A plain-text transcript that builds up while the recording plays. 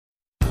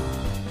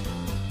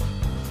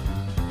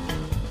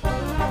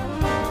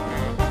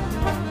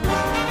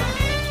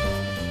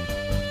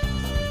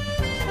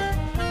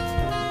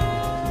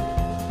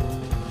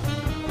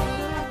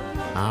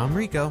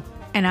Nico.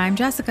 And I'm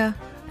Jessica.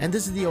 And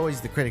this is the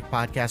Always the Critic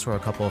podcast where a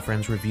couple of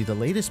friends review the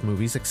latest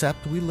movies,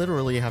 except we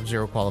literally have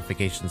zero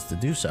qualifications to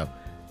do so.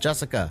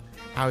 Jessica,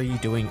 how are you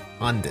doing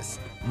on this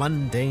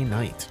Monday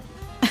night?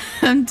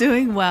 I'm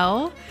doing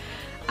well.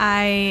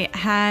 I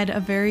had a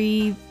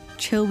very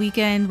chill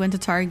weekend, went to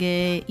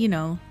Target, you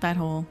know, that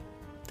whole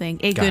thing.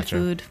 Ate good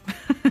food.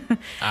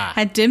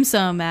 Had dim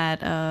sum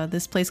at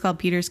this place called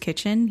Peter's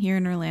Kitchen here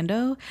in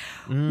Orlando.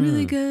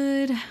 Really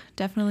good.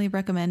 Definitely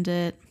recommend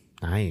it.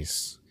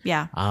 Nice.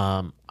 Yeah.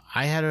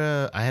 I had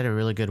a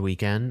really good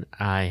weekend.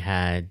 I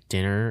had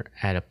dinner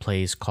at a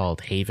place called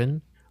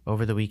Haven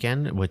over the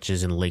weekend, which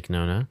is in Lake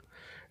Nona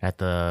at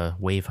the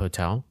Wave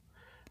Hotel.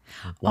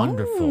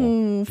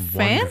 Wonderful. Oh,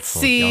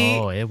 fancy.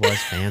 Oh, it was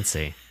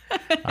fancy.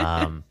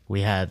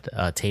 We had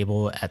a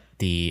table at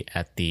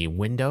the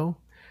window.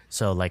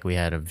 So like we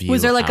had a view.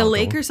 Was there like a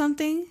lake or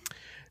something?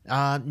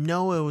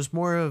 No, it was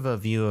more of a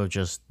view of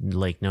just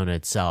Lake Nona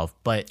itself,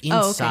 but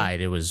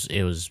inside it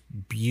was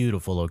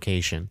beautiful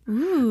location.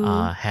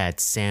 Had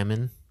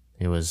salmon.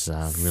 It was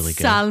really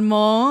good.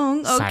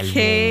 Salmon.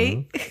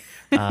 Okay.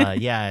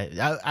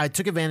 Yeah, I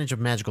took advantage of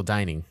magical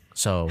dining.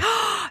 So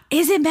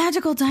is it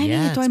magical dining?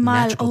 Yeah, it's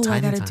magical I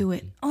dining gotta time. do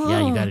it.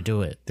 Yeah, you gotta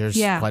do it. There's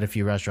quite a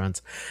few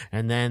restaurants.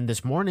 And then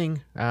this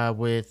morning,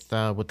 with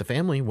the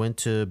family, went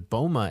to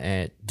Boma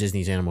at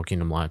Disney's Animal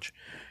Kingdom Lodge,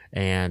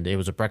 and it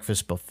was a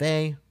breakfast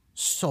buffet.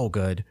 So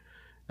good.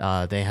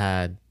 They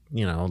had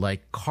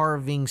like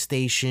carving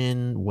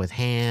station with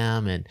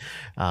ham and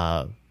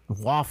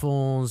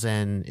waffles,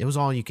 and it was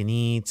all you can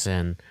eat,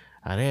 and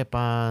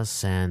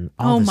arepas and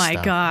all this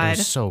stuff. God. It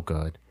was so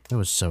good. It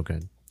was so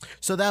good.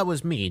 So that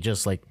was me,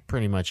 just like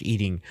pretty much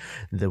eating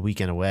the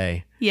weekend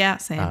away. Yeah,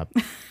 same.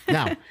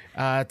 Now,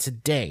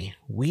 today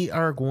we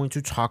are going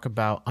to talk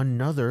about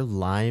another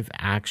live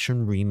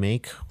action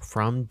remake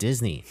from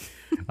Disney,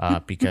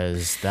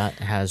 because that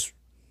has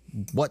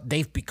what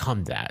they've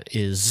become. That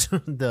is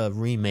the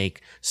remake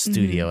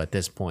studio at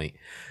this point.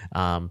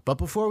 But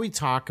before we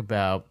talk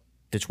about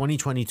the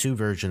 2022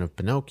 version of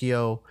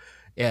Pinocchio,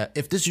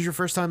 if this is your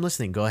first time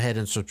listening, go ahead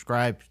and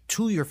subscribe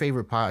to your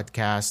favorite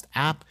podcast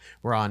app.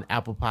 We're on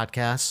Apple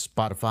Podcasts,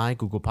 Spotify,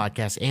 Google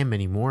Podcasts, and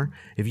many more.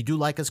 If you do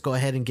like us, go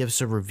ahead and give us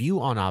a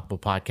review on Apple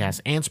Podcasts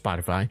and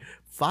Spotify.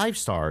 5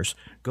 stars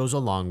goes a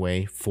long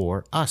way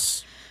for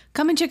us.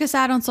 Come and check us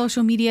out on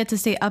social media to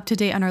stay up to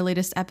date on our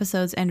latest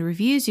episodes and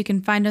reviews. You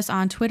can find us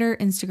on Twitter,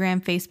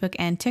 Instagram, Facebook,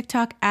 and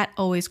TikTok at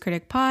Always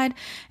Critic Pod.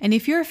 And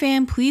if you're a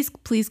fan, please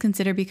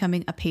consider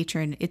becoming a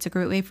patron. It's a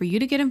great way for you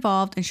to get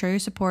involved and show your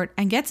support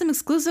and get some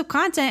exclusive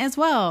content as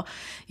well.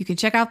 You can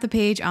check out the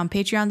page on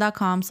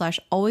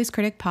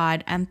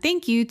patreon.com/alwayscriticpod. And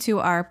thank you to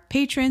our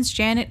patrons,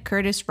 Janet,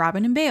 Curtis,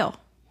 Robin, and Bale.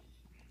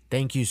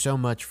 Thank you so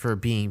much for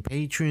being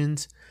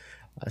patrons.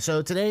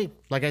 So today,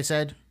 like I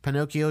said,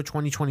 Pinocchio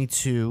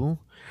 2022.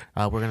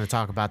 We're going to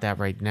talk about that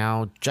right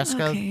now.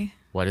 Jessica,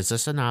 What is the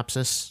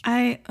synopsis?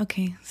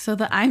 So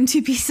the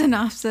IMDb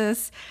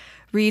synopsis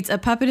reads, a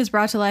puppet is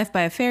brought to life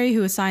by a fairy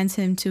who assigns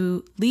him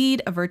to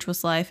lead a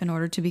virtuous life in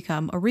order to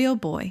become a real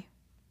boy.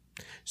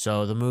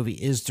 So the movie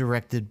is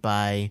directed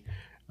by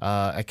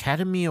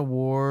Academy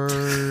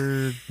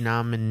Award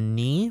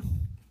nominee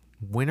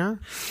winner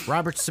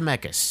Robert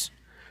Zemeckis.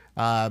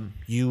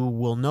 You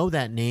will know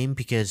that name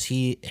because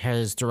he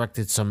has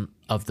directed some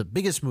of the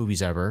biggest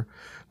movies ever.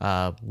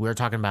 We're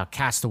talking about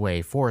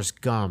Castaway,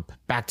 Forrest Gump,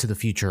 Back to the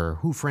Future,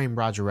 Who Framed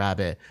Roger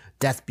Rabbit,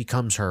 Death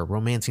Becomes Her,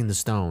 Romancing the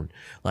Stone.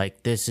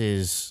 Like, this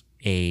is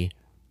a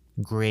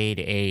grade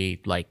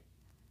A, like,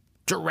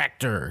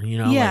 director, you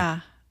know? Yeah.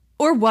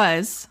 Or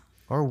was.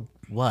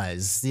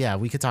 Yeah,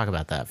 we could talk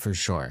about that for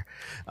sure.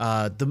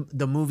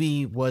 The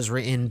movie was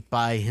written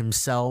by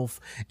himself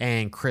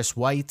and Chris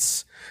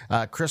Weitz.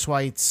 Chris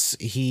Weitz,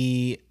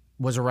 he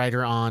was a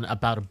writer on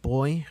About a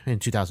Boy in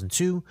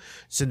 2002,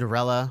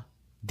 Cinderella,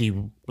 the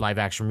live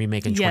action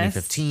remake in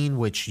 2015,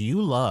 which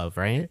you love,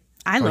 right?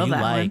 I love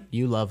that one.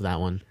 You love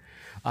that one.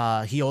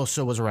 He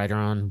also was a writer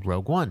on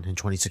Rogue One in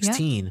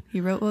 2016. Yeah,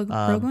 he wrote Rogue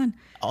One.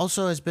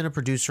 Also has been a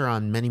producer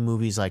on many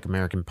movies like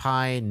American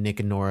Pie, Nick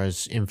and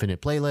Nora's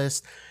Infinite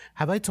Playlist.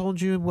 Have I told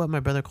you what my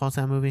brother calls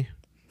that movie?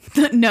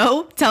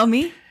 No, tell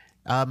me.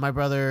 My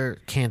brother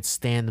can't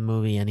stand the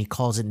movie, and he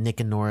calls it Nick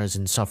and Nora's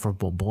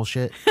Insufferable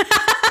Bullshit.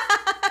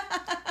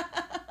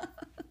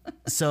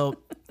 So,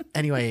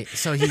 anyway,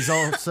 so he's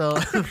also...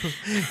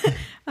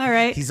 All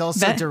right. He's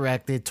also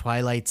directed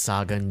Twilight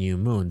Saga New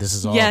Moon. This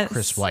is all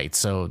Chris Weitz,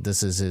 so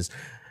this is his,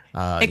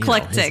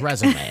 eclectic his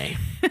resume.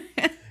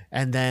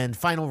 And then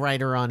final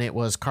writer on it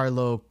was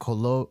Carlo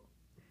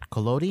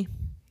Collodi.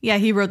 Yeah,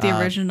 he wrote the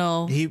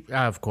original. He,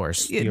 of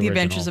course, the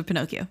Adventures of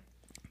Pinocchio.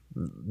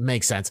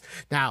 Makes sense.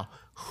 Now,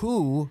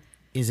 who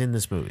is in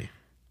this movie?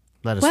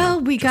 Let us know.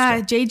 Well, we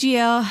got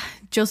JGL,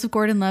 Joseph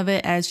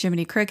Gordon-Levitt as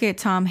Jiminy Cricket,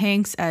 Tom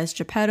Hanks as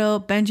Geppetto,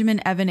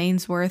 Benjamin Evan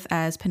Ainsworth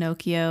as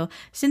Pinocchio,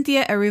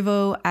 Cynthia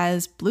Erivo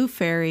as Blue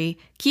Fairy,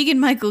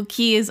 Keegan-Michael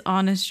Key as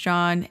Honest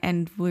John,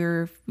 and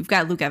we've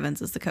got Luke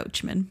Evans as the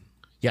coachman.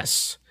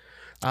 Yes.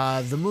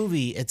 The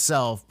movie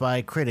itself,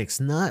 by critics,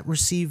 not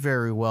received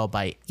very well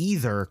by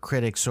either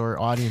critics or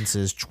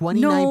audiences.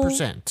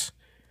 29%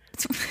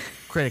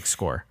 critic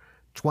score,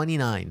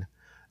 29,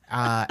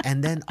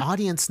 and then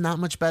audience not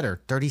much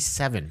better,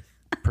 37%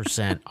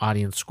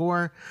 audience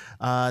score.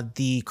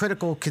 The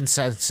critical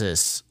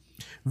consensus: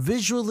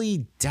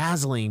 visually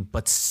dazzling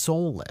but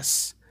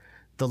soulless.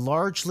 The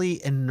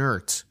largely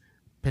inert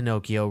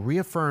Pinocchio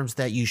reaffirms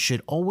that you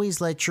should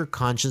always let your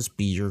conscience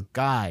be your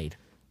guide,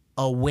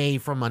 away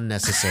from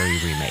unnecessary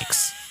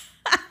remakes.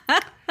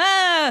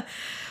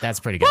 That's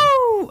pretty good.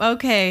 Woo!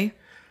 Okay.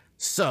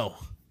 So,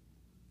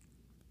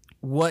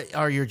 what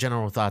are your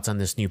general thoughts on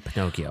this new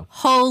Pinocchio?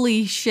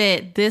 Holy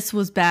shit, this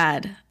was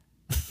bad.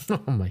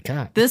 Oh my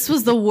God. This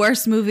was the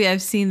worst movie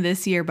I've seen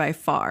this year by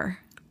far.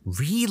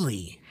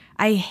 Really?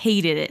 I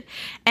hated it.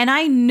 And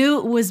I knew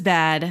it was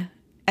bad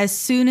as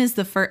soon as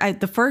the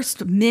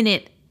first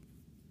minute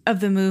of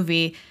the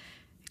movie.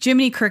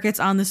 Jiminy Cricket's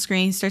on the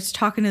screen, starts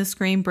talking to the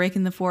screen,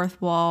 breaking the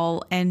fourth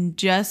wall, and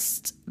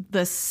just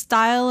the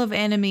style of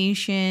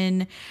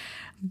animation,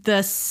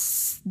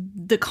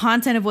 the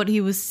content of what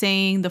he was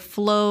saying, the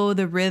flow,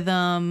 the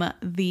rhythm,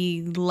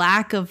 the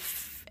lack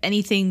of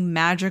anything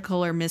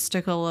magical or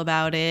mystical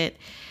about it.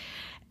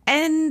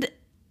 And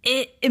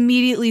it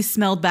immediately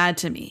smelled bad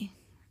to me.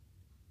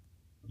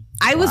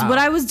 What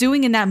I was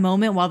doing in that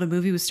moment while the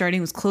movie was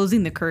starting was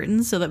closing the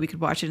curtains so that we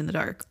could watch it in the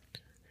dark.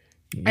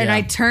 Yeah. And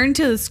I turned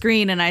to the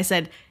screen and I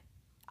said,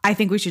 I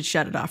think we should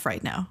shut it off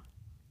right now.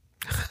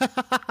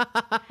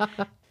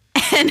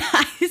 And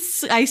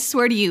I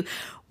swear to you,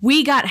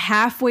 we got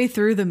halfway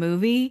through the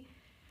movie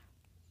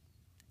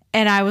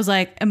and I was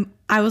like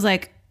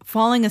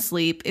falling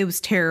asleep. It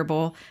was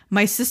terrible.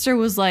 My sister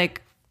was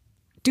like,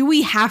 do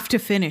we have to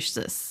finish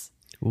this?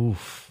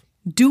 Oof.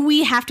 Do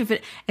we have to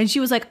fit? And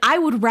she was like, I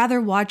would rather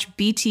watch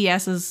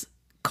BTS's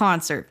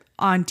concert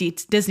on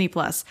Disney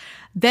Plus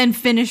than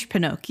finish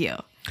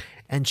Pinocchio.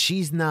 And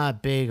she's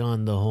not big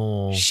on the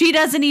whole She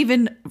doesn't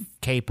even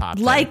K-pop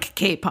like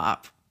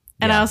K-pop.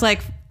 And I was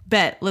like,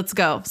 bet, let's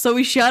go. So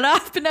we shut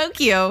off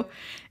Pinocchio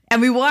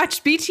and we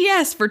watched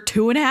BTS for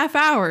 2.5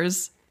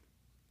 hours.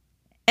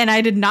 And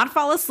I did not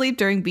fall asleep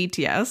during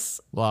BTS.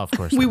 Well, of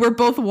course We not. were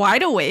both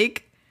wide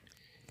awake.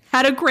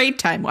 Had a great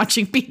time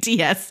watching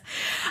BTS.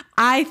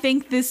 I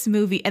think this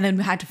movie, and then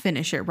we had to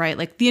finish it, right?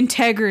 Like the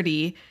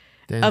integrity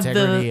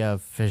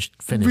of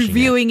finishing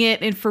reviewing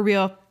it and for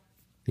real.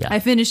 Yeah. I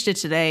finished it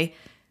today.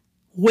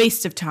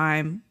 Waste of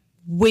time,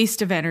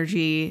 waste of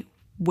energy,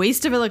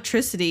 waste of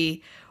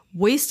electricity,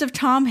 waste of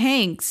Tom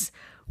Hanks,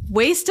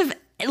 waste of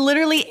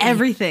literally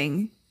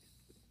everything.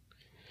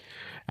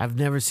 I've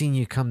never seen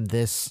you come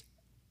this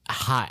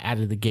hot out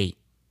of the gate.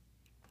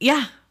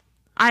 Yeah.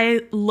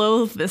 I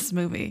loathe this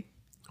movie.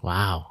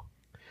 Wow.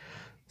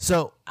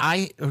 So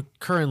I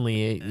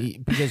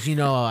currently, because you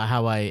know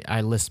how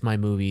I list my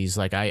movies,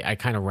 like I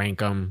kind of rank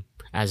them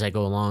as I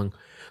go along.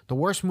 The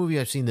worst movie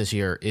I've seen this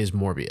year is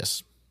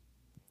Morbius.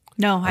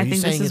 No, I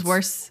think this is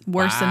worse than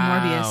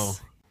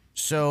Morbius.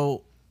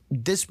 So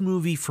this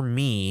movie for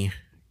me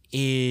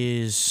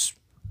is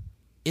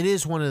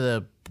one of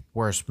the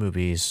worst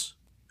movies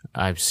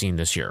I've seen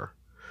this year.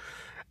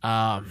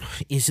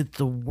 Is it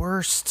the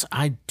worst?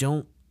 I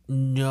don't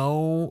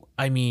know.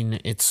 I mean,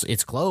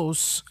 it's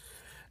close.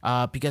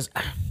 Because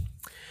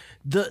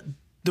the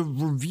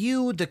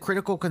review, the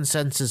critical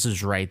consensus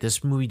is right.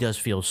 This movie does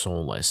feel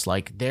soulless.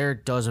 Like there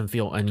doesn't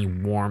feel any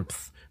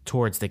warmth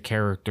towards the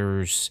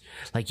characters.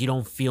 Like you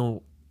don't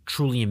feel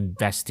truly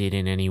invested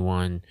in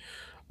anyone.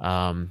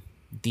 Like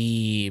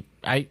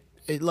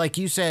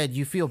you said,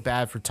 you feel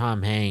bad for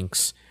Tom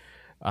Hanks.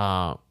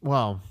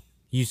 Well,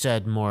 you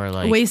said more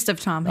like a waste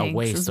of Tom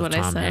Hanks is what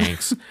I said.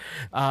 Hanks.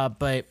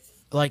 But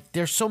like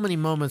there's so many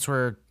moments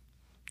where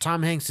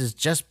Tom Hanks is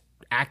just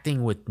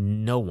acting with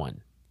no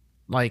one.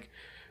 Like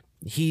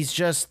he's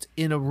just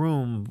in a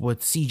room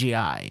with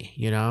CGI,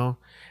 you know?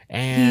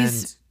 And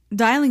he's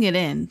dialing it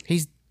in.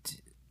 He's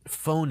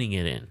phoning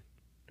it in.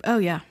 Oh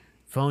yeah.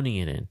 Phoning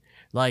it in.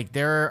 Like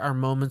there are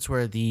moments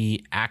where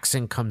the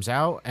accent comes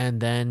out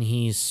and then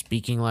he's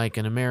speaking like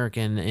an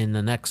American in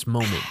the next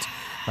moment.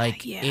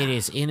 Like yeah. It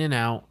is in and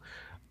out.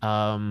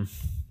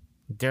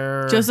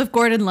 Joseph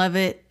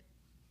Gordon-Levitt.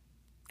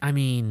 I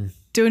mean,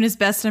 doing his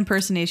best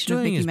impersonation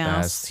of Mickey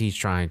Mouse. Best he's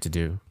trying to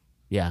do.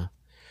 Yeah.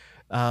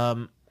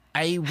 I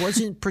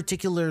wasn't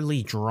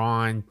particularly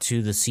drawn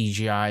to the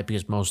CGI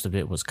because most of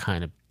it was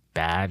kind of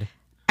bad.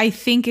 I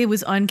think it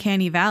was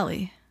Uncanny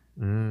Valley.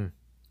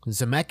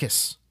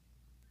 Zemeckis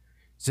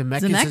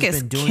has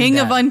been doing king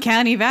that. Of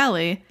Uncanny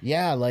Valley.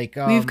 Yeah, like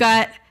we've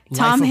got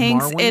Tom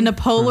Hanks in a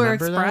Polar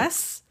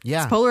Express. That?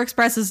 Yeah, Polar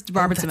Express is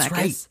Robert Zemeckis.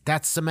 Right.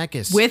 That's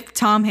Zemeckis with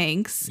Tom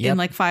Hanks in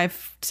like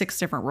 5-6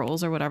 different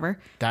roles or whatever.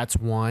 That's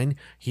one.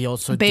 He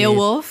also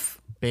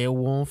Beowulf.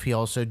 He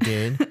also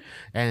did,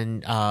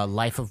 and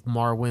Life of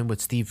Marwin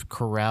with Steve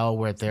Carell,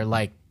 where they're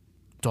like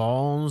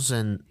dolls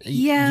and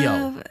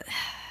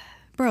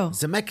bro.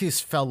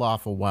 Zemeckis fell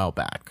off a while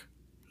back.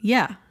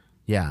 Yeah.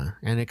 Yeah,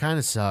 and it kind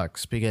of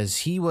sucks because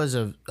he was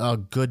a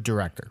good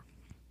director.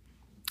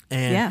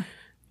 And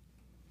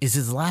is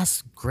his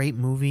last great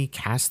movie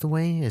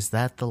Castaway? Is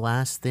that the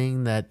last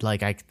thing that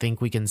like I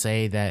think we can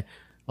say that?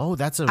 Oh,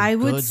 that's a I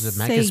would good say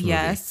Zemeckis movie.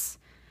 yes.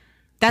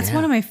 That's Yeah.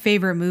 one of my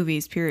favorite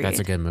movies. Period. That's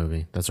a good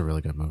movie. That's a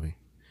really good movie.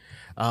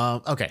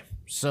 Okay,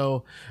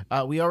 so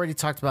we already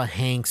talked about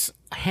Hanks,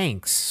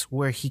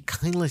 where he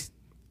kind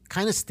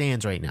of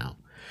stands right now.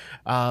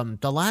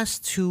 The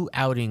last two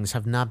outings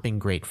have not been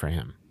great for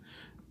him.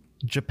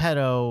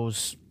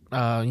 Geppetto's,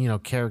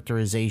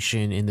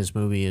 characterization in this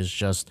movie is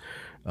just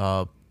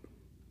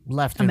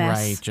left and mess.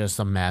 right, just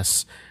a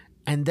mess.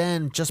 And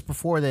then just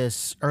before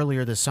this,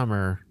 earlier this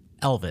summer,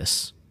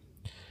 Elvis,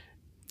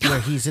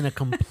 where he's in a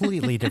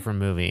completely different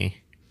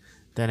movie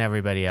than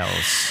everybody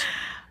else.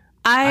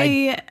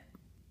 I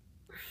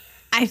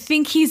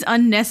think he's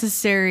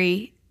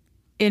unnecessary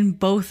in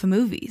both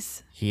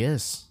movies. He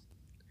is.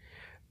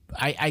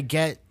 I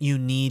get you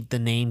need the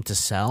name to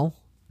sell.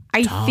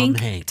 I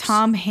think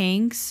Tom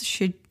Hanks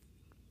should,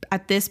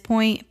 at this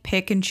point,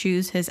 pick and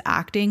choose his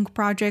acting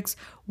projects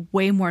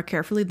way more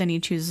carefully than he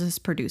chooses his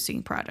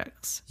producing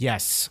projects.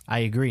 Yes, I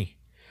agree.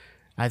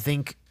 I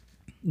think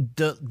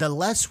the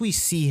less we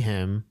see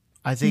him,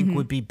 I think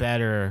would be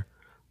better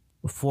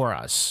for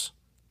us.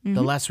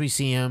 The less we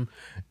see him,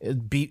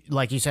 be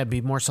like you said,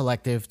 be more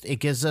selective. It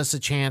gives us a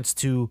chance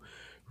to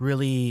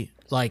really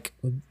like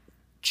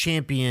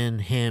champion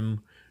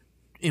him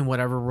in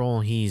whatever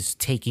role he's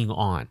taking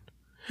on.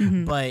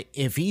 But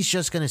if he's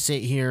just going to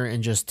sit here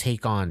and just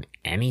take on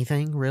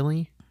anything,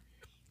 really,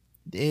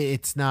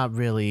 it's not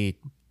really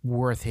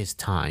worth his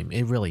time.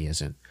 It really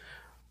isn't.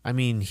 I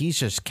mean, he's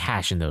just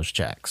cashing those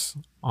checks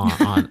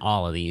on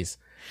all of these.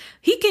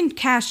 He can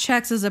cash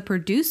checks as a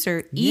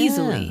producer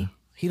easily. Yeah.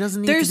 He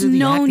doesn't need There's to do the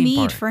no acting need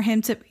part. for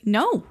him to.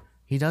 No.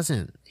 He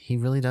doesn't. He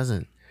really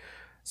doesn't.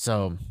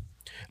 So,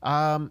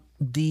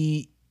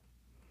 the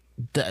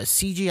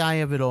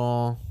CGI of it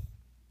all,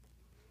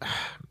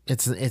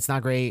 it's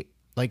not great.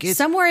 Like it's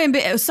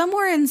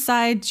Somewhere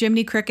inside,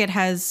 Jiminy Cricket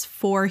has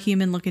 4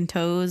 human-looking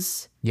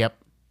toes. Yep.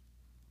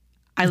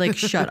 I like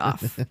shut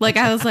off. Like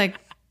I was like,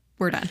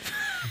 we're done.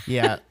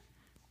 Yeah.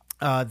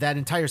 That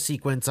entire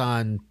sequence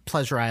on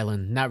Pleasure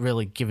Island, not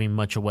really giving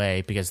much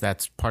away because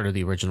that's part of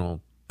the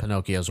original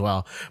Pinocchio as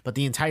well. But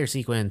the entire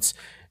sequence,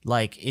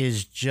 like,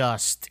 is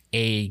just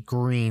a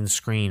green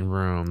screen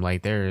room.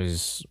 Like,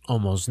 there's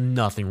almost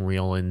nothing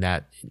real in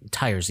that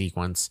entire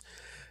sequence.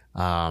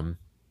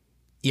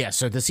 Yeah,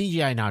 so the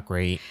CGI not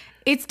great.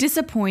 It's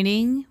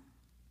disappointing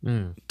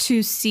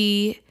to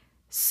see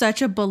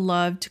such a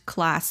beloved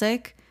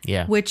classic.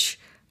 Yeah. Which,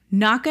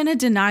 not going to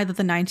deny that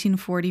the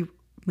 1940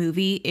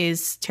 movie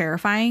is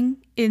terrifying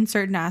in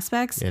certain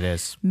aspects. It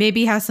is.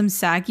 Maybe has some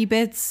saggy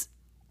bits.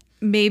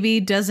 Maybe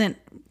doesn't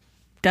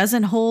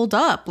hold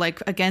up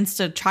like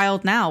against a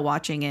child now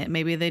watching it.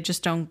 Maybe they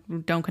just don't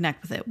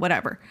connect with it.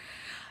 Whatever.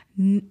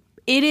 It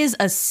is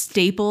a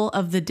staple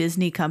of the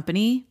Disney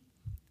company.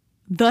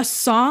 The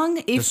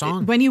song,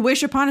 When You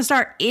Wish Upon a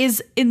Star,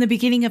 is in the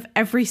beginning of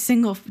every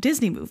single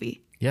Disney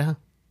movie. Yeah,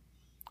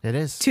 it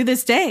is. To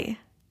this day.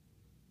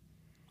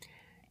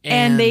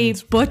 And they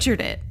butchered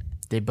it.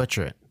 They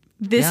butcher it.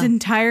 This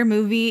entire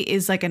movie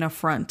is like an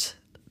affront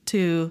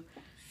to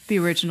the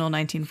original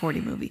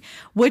 1940 movie,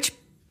 which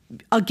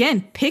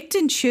again picked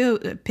and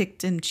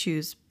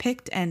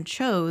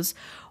chose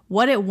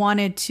what it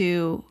wanted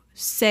to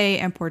say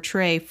and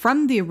portray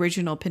from the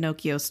original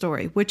Pinocchio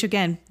story, which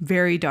again,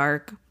 very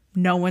dark.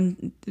 No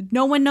one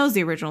knows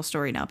the original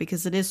story now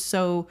because it is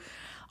so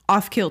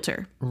off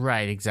kilter.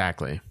 Right,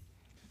 exactly.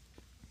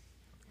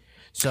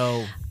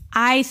 So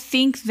I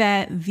think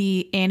that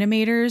the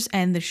animators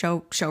and the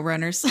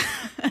showrunners,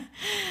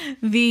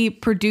 the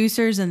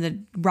producers and the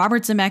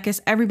Robert Zemeckis,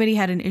 everybody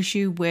had an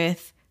issue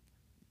with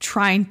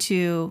trying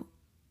to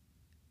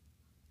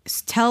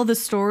tell the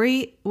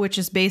story, which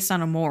is based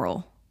on a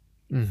moral.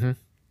 Mm-hmm.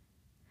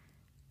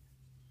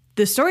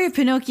 The story of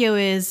Pinocchio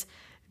is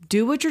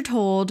do what you're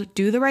told,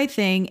 do the right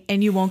thing,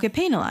 and you won't get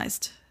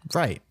penalized.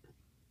 Right.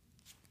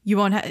 You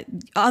won't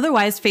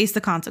otherwise face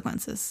the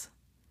consequences.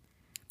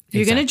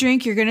 You're going to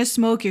drink, you're going to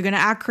smoke, you're going to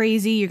act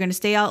crazy, you're going to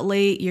stay out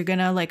late, you're going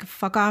to like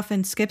fuck off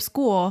and skip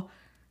school.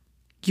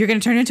 You're going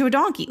to turn into a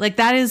donkey. Like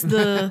that is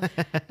the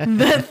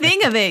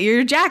thing of it.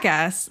 You're a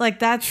jackass. Like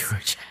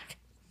that's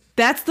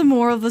the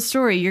moral of the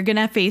story. You're going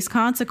to face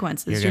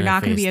consequences. You're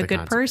not going to be a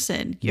good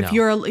person.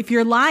 No. If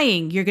you're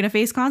lying, you're going to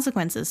face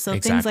consequences. So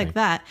things like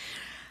that.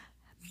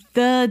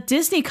 The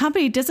Disney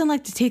company doesn't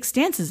like to take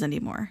stances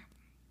anymore.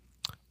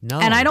 No.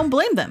 And I don't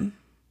blame them.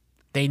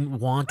 They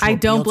want to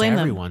appeal to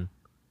everyone.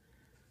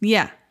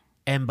 Yeah.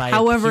 And by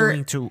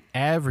appealing to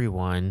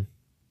everyone,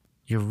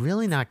 you're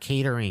really not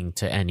catering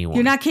to anyone.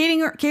 You're not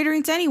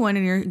catering to anyone,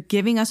 and you're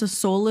giving us a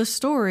soulless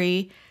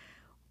story,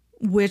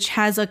 which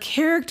has a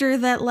character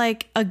that,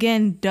 like,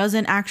 again,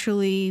 doesn't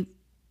actually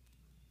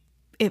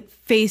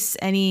face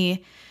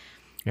any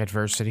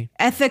adversity,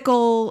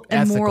 ethical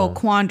and moral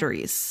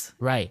quandaries.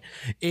 Right.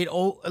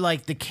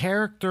 Like the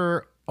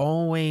character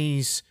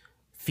always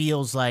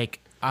feels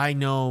like I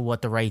know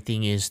what the right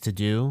thing is to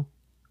do.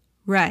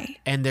 Right.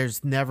 And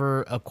there's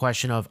never a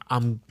question of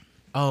I'm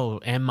oh,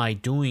 am I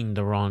doing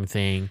the wrong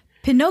thing?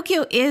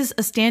 Pinocchio is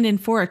a stand-in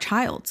for a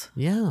child.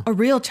 Yeah. A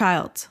real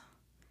child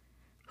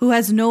who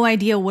has no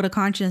idea what a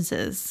conscience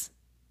is,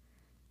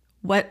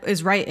 what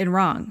is right and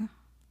wrong.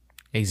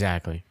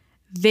 Exactly.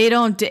 They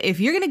don't. If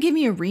you're going to give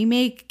me a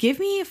remake, give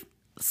me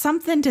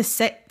something to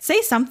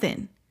say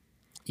something.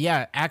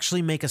 Yeah,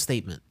 actually make a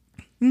statement.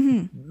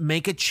 Mm-hmm.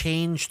 Make a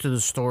change to the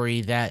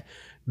story that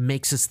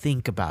makes us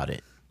think about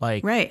it.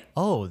 Like, right.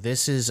 Oh,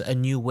 this is a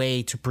new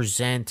way to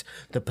present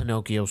the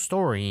Pinocchio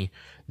story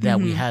that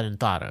we hadn't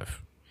thought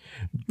of.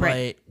 But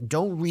Right.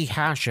 don't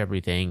rehash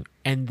everything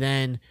and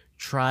then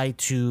try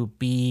to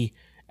be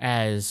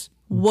as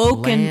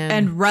Woke bland.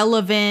 and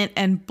relevant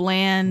and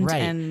bland.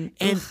 Right. And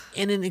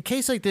in a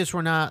case like this,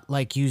 we're not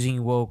like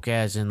using woke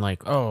as in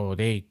like, oh,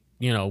 they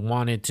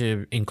wanted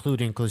to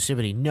include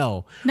inclusivity.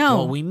 No.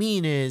 What we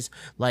mean is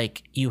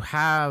like you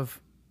have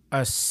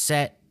a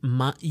mindset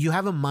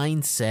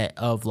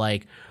of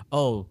like,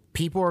 oh,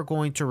 people are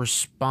going to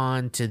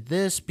respond to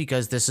this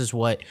because this is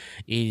what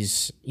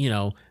is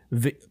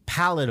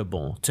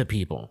palatable to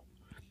people,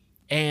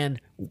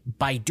 and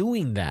by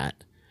doing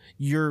that,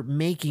 you're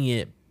making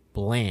it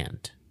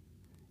bland,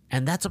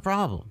 and that's a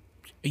problem.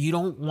 You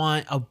don't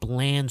want a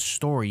bland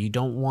story. You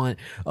don't want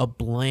a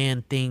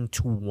bland thing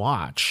to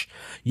watch.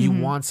 You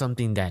want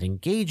something that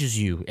engages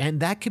you. And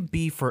that could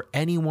be for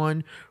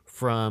anyone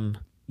from,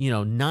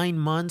 9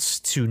 months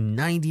to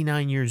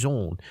 99 years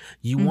old.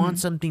 You want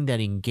something that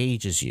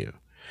engages you.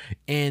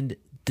 And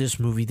this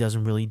movie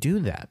doesn't really do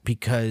that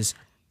because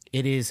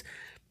it is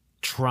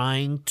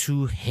trying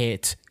to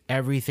hit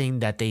everything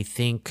that they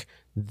think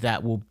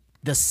that will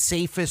the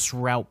safest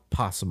route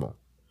possible.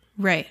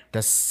 right.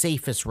 The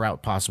safest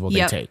route possible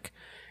they take.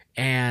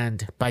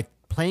 And by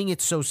playing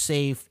it so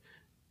safe,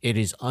 it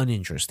is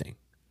uninteresting.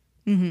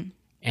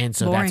 And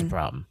so that's a Boring.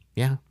 problem.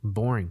 Yeah,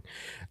 boring.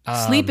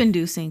 Sleep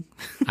inducing.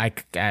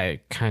 I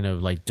kind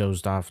of like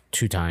dozed off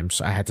 2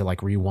 times. I had to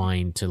like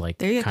rewind to like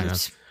There you kind go.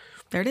 of,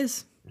 There it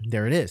is.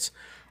 there it is.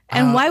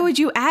 And why would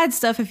you add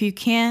stuff if you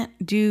can't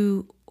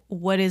do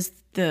what is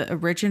the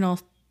original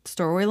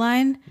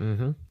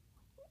storyline?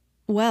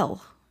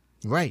 Well,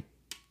 Right.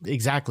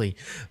 Exactly.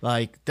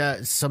 Like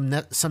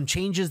some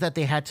changes that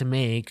they had to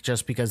make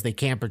just because they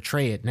can't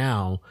portray it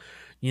now.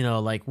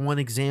 Like one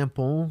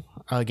example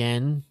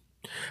again,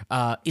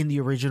 in the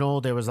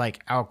original there was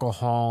like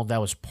alcohol that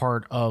was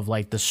part of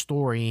like the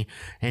story,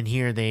 and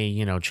here they,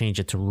 change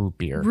it to root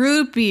beer.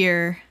 root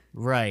beer.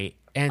 Right.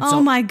 And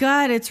Oh my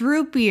God, it's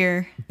root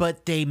beer.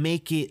 but they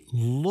make it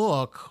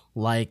look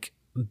like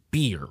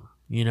beer,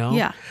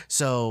 Yeah.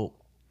 So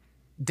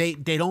they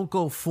don't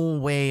go full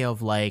way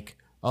of like,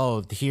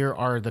 oh, here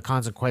are the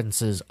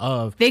consequences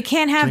of They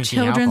can't have drinking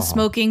children alcohol.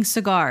 smoking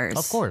cigars.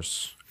 Of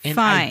course. And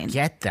I Fine.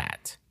 get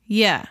that.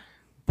 Yeah.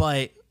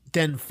 But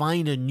then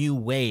find a new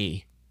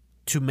way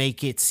to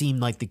make it seem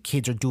like the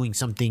kids are doing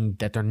something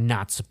that they're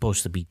not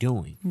supposed to be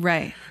doing.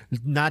 Right.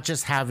 Not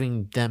just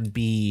having them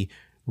be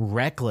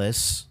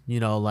reckless,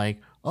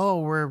 like,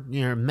 oh, we're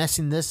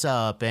messing this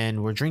up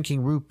and we're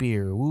drinking root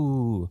beer.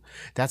 Ooh.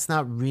 That's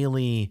not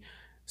really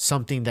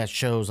something that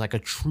shows like a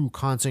true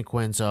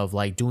consequence of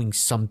like doing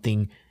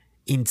something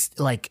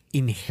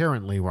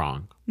inherently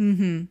wrong.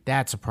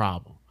 That's a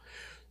problem.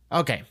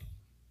 Okay.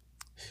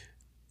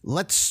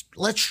 Let's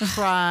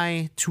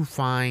try to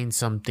find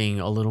something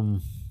a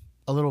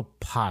little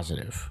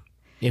positive.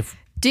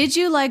 Did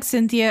you like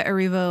Cynthia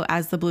Erivo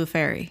as the Blue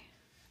Fairy?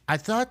 I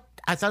thought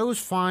it was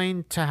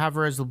fine to have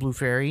her as the Blue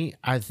Fairy.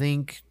 I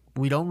think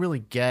we don't really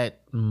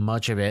get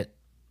much of it.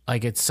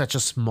 Like it's such a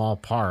small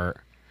part.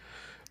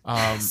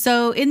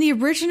 So in the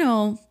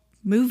original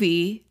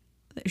movie,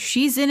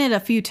 she's in it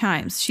a few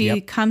times. She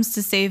comes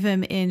to save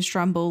him in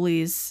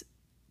Stromboli's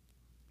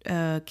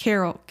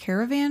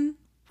caravan.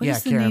 What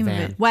is the name of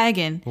caravan. it?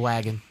 Wagon.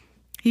 Wagon.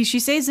 She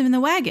saves him in the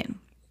wagon.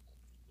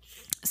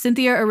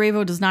 Cynthia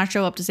Erivo does not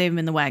show up to save him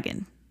in the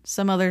wagon.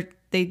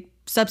 They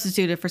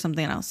substituted for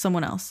something else,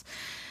 someone else.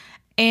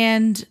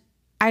 And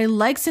I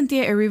like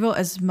Cynthia Erivo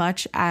as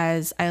much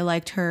as I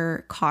liked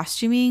her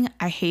costuming.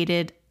 I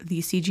hated the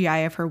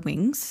CGI of her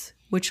wings,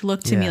 which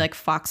looked to me like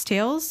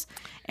foxtails.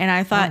 And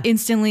I thought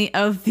instantly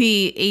of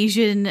the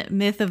Asian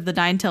myth of the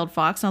nine-tailed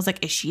fox. And I was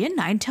like, is she a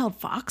nine-tailed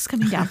fox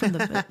coming down from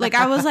the... Like,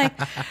 I was like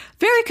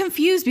very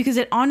confused because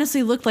it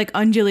honestly looked like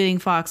undulating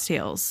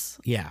foxtails.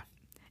 Yeah.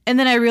 And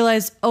then I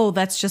realized, oh,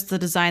 that's just the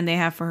design they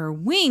have for her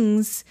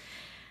wings,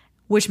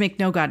 which make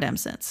no goddamn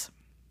sense.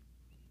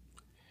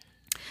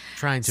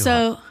 Trying too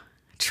hard.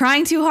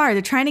 Trying too hard.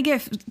 They're trying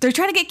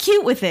to get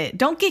cute with it.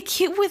 Don't get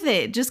cute with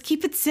it. Just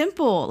keep it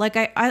simple. Like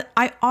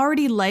I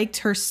already liked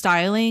her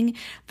styling,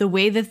 the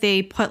way that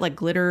they put like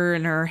glitter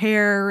in her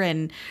hair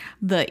and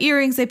the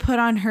earrings they put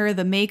on her,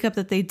 the makeup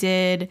that they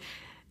did,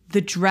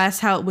 the dress,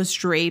 how it was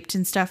draped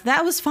and stuff.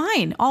 That was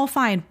fine. All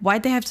fine.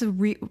 Why'd they have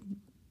to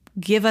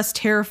give us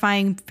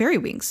terrifying fairy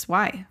wings?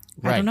 Why?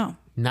 Right. I don't know.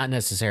 Not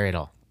necessary at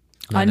all.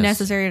 Not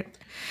Unnecessary.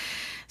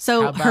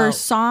 So How about her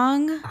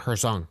song. Her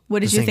song. What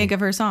did The you singing. think of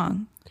her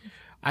song?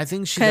 I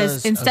think she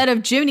does. Because instead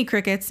of Jiminy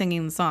Cricket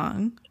singing the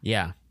song,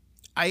 yeah,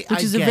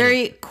 which is a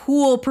very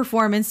cool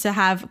performance to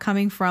have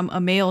coming from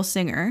a male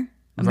singer,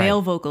 a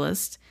male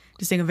vocalist,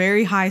 to sing a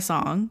very high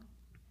song.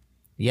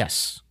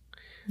 Yes.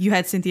 You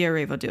had Cynthia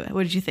Erivo do it.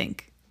 What did you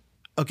think?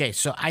 Okay,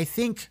 so I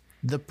think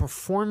the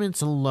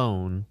performance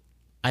alone,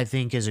 I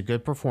think, is a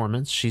good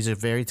performance. She's a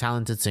very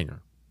talented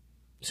singer,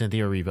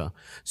 Cynthia Erivo.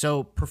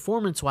 So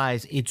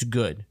performance-wise, it's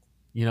good,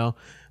 you know?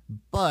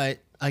 But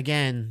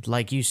again,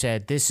 like you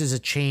said, this is a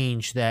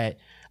change that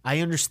I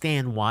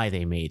understand why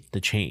they made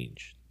the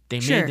change. They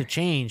made the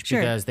change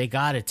because they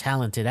got a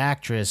talented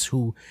actress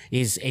who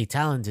is a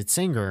talented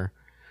singer.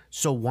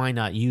 So why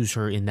not use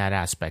her in that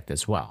aspect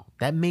as well?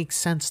 That makes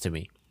sense to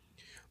me.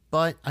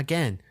 But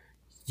again,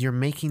 you're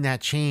making that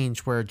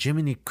change where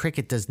Jiminy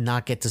Cricket does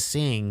not get to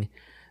sing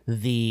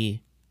the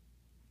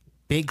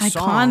big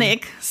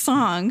iconic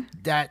song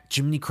that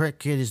Jiminy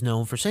Cricket is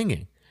known for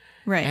singing.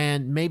 Right.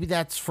 And maybe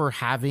that's for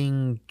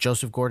having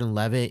Joseph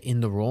Gordon-Levitt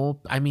in the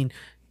role. I mean,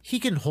 he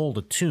can hold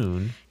a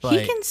tune. But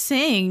he can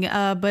sing,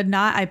 but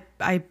not,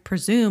 I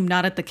presume,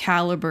 not at the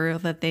caliber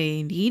that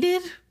they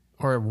needed.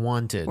 Or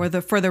wanted. Or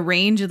for the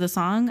range of the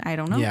song. I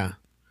don't know. Yeah.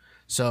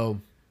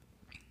 So,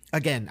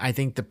 again, I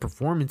think the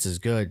performance is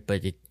good,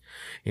 but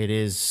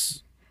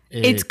it's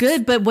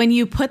good, but when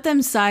you put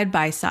them side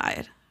by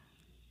side,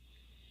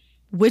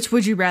 which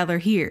would you rather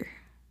hear?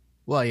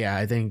 Well, yeah,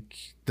 I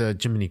think the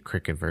Jiminy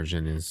Cricket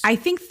version is... I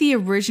think the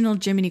original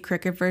Jiminy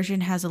Cricket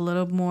version has a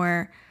little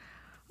more...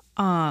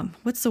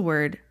 what's the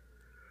word?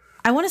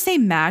 I want to say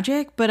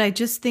magic, but I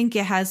just think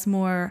it has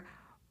more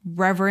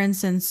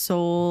reverence and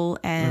soul,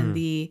 and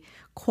the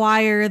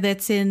choir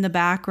that's in the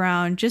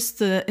background, just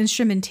the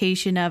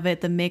instrumentation of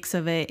it, the mix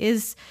of it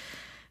is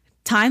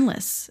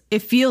timeless. It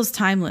feels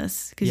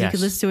timeless because you can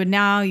listen to it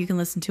now. You can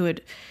listen to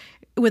it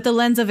with the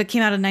lens of it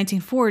came out in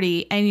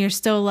 1940 and you're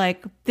still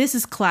like, this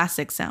is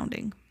classic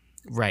sounding.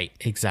 Right,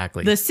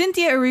 exactly. The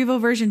Cynthia Erivo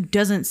version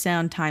doesn't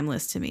sound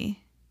timeless to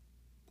me.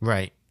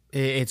 Right.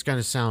 It's going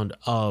to sound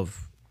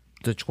of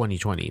the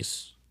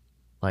 2020s.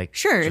 Like,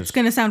 sure, it's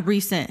going to sound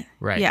recent.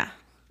 Right. Yeah.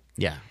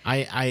 Yeah,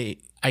 I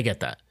get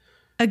that.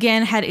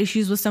 Again, had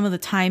issues with some of the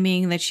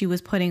timing that she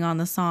was putting on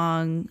the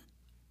song.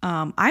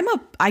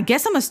 I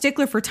guess I'm a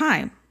stickler for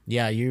time.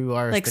 Yeah, you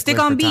are. Like stick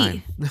on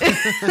beat.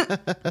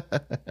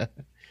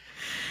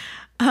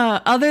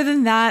 Other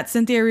than that,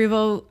 Cynthia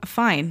Erivo,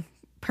 fine,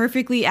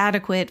 perfectly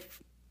adequate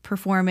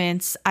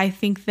performance. I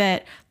think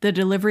that the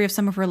delivery of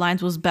some of her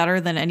lines was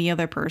better than any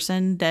other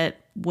person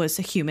that was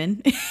a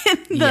human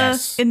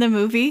in the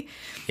movie.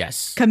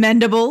 Yes,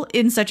 commendable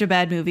in such a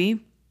bad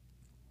movie.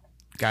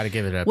 Got to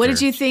give it up. What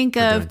did you think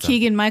of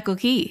Keegan-Michael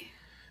Key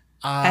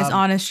as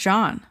Honest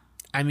John?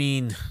 I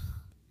mean,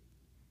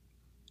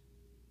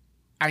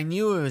 I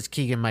knew it was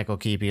Keegan-Michael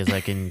Key because I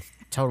can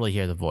totally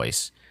hear the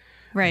voice.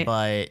 Right.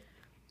 But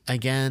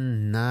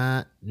again,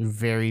 not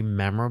very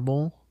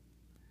memorable.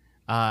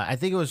 I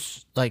think it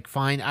was like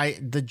fine.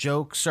 The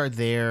jokes are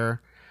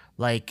there.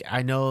 Like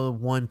I know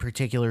one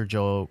particular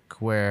joke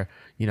where,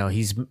 you know,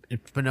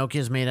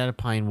 Pinocchio's made out of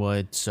pine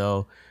wood,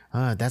 so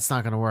that's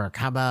not going to work.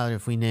 How about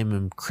if we name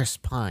him Chris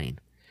Pine?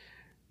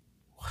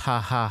 Ha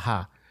ha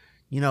ha.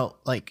 You know,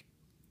 like...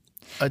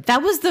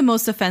 that was the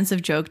most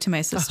offensive joke to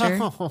my sister.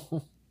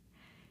 Oh.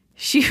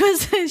 She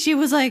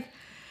was like...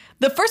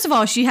 First of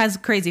all, she has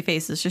crazy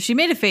faces. So she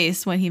made a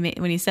face when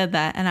he said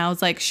that. And I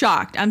was like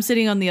shocked. I'm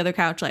sitting on the other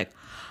couch like,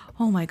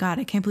 oh my God,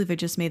 I can't believe I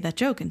just made that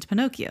joke into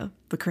Pinocchio.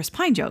 The Chris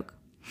Pine joke.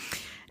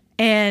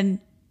 And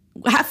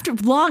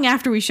long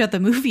after we shut the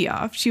movie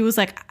off, she was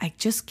like, I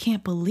just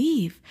can't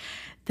believe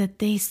that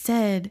they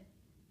said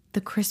the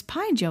Chris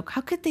Pine joke.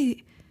 How could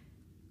they?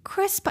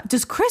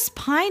 Does Chris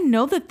Pine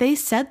know that they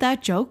said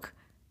that joke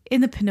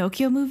in the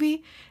Pinocchio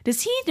movie?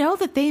 Does he know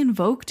that they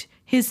invoked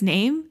his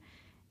name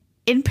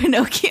in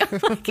Pinocchio?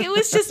 Like, it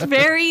was just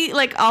very,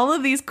 like, all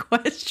of these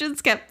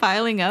questions kept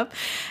piling up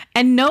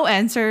and no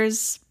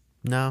answers.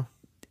 No.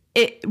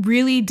 It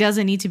really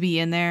doesn't need to be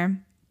in there.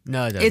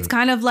 No, it doesn't. It's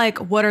kind of like,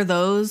 what are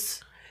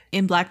those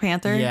in Black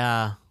Panther?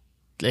 Yeah.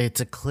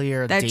 It's a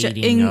clear that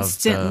dating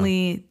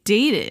instantly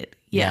dated.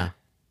 Yeah.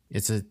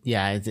 It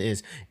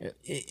is.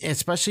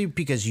 Especially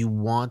because you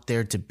want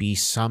there to be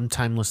some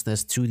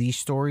timelessness to these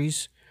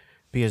stories,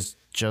 because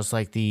just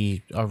like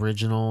the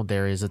original,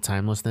 there is a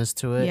timelessness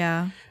to it.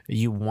 Yeah.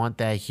 You want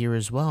that here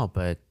as well,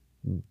 but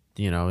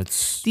you know,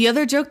 it's... The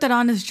other joke that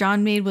Honest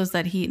John made was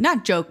that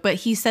but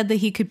he said that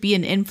he could be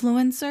an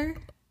influencer,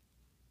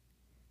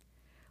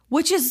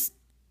 which is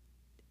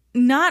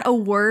not a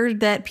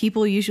word that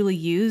people usually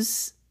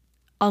use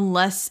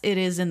unless it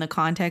is in the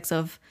context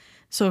of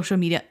social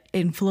media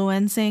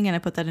influencing, and I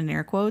put that in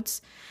air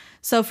quotes.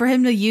 So for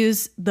him to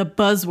use the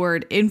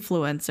buzzword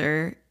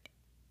influencer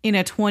in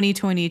a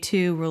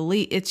 2022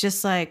 release, it's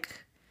just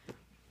like,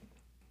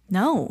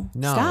 no,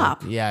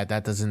 stop. Yeah,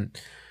 that doesn't...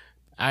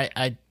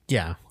 I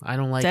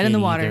don't like Dead it in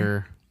the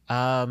either.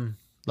 Water.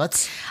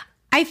 Let's...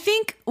 I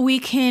think we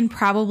can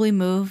probably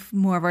move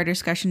more of our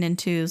discussion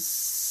into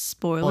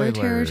spoiler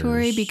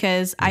territory,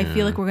 because I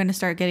feel like we're going to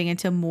start getting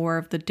into more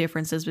of the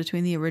differences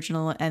between the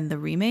original and the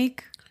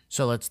remake.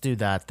 So let's do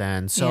that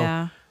then.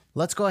 So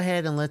let's go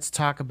ahead and let's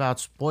talk about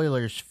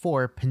spoilers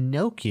for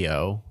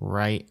Pinocchio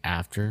right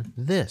after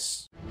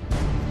this.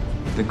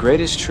 The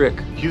greatest trick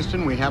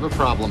Houston, we have a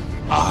problem.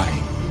 I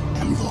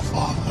am your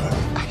father.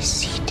 I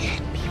see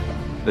dead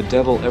people. the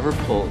devil ever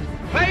pulled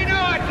Pay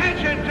no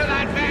attention to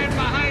that man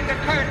behind the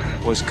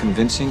curtain. was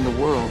convincing the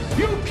world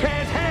You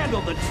can't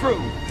handle the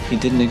truth. he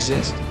didn't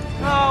exist.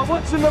 Oh,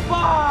 what's in the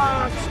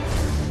box?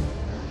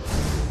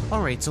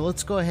 All right, so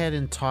let's go ahead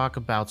and talk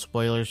about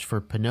spoilers for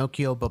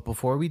Pinocchio. But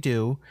before we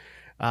do,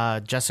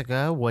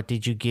 Jessica, what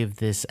did you give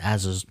this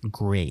as a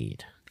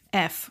grade?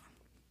 F.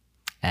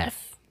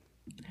 F.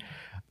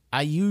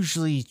 I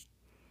usually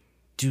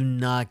do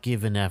not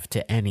give an F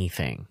to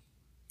anything.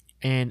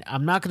 And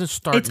I'm not going to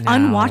start It's now.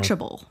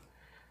 unwatchable.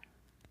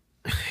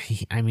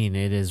 I mean,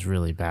 it is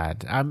really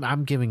bad.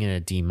 I'm giving it a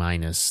D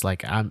minus.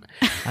 Like I'm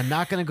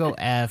not going to go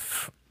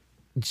F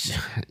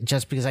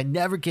just because I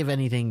never give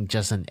anything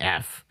just an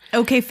F.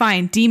 Okay,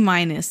 fine. D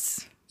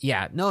minus.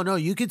 Yeah, no,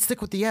 you can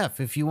stick with the F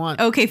if you want.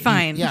 Okay,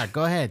 fine. Yeah,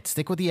 go ahead.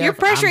 Stick with the You're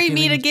F. I'm pressuring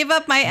me to giving- give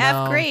up my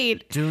No, F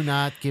grade.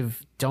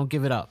 Don't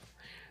give it up.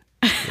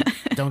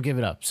 Don't give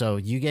it up. So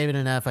you gave it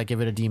an F, I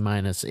give it a D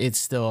minus. It's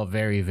still a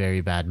very,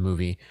 very bad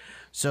movie.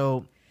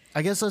 So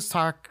I guess let's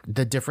talk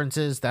the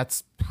differences.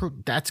 That's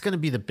going to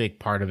be the big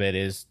part of it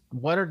is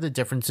what are the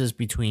differences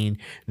between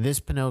this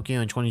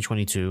Pinocchio in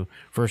 2022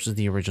 versus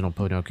the original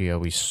Pinocchio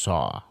we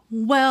saw?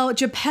 Well,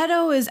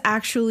 Geppetto is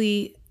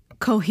actually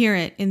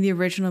coherent in the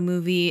original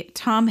movie.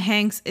 Tom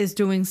Hanks is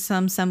doing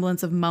some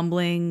semblance of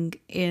mumbling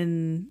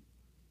in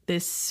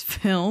this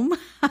film.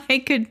 I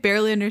could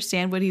barely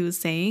understand what he was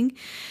saying.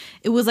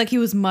 It was like he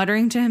was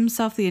muttering to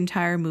himself the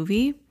entire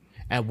movie.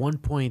 At one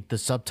point, the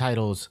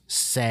subtitles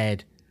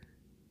said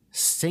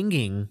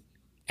singing,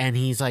 and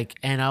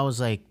I was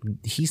like,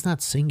 he's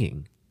not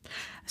singing.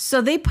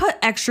 So they put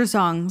extra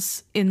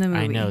songs in the movie.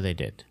 I know they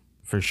did,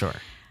 for sure.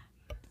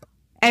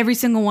 Every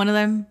single one of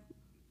them,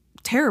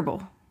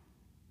 terrible.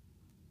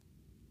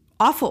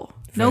 Awful.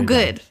 No Very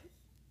good. bad.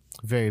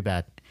 Very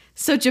bad.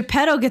 So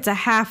Geppetto gets a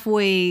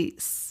halfway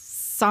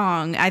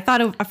song. I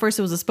thought at first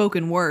it was a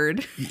spoken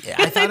word. Yeah,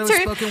 I thought it was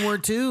spoken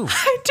word too.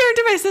 I turned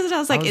to my sister and I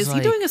was like, was is he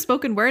like- doing a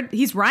spoken word?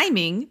 He's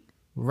rhyming.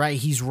 Right,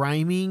 he's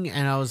rhyming,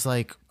 and I was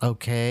like,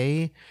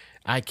 okay,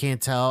 I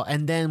can't tell.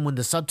 And then when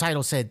the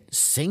subtitle said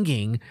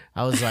singing,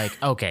 I was like,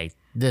 okay,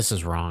 this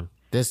is wrong.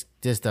 This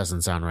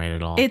doesn't sound right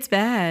at all. It's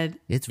bad.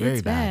 It's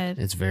very bad.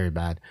 It's very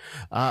bad.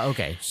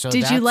 Okay, so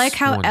Did you that's like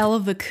how one. all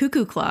of the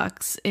cuckoo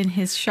clocks in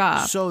his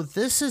shop So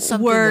this is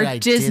something were that I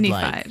did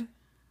Disney-fied? like.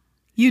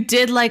 You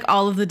did like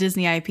all of the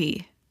Disney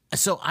IP.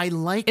 So I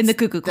liked In the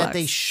cuckoo that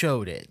they clocks.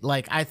 showed it.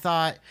 Like I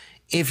thought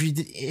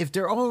if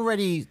they're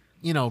already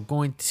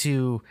going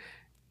to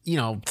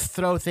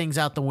throw things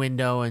out the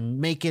window and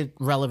make it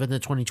relevant to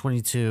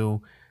 2022,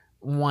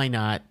 why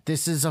not?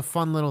 This is a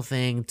fun little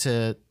thing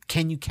to.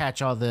 Can you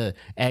catch all the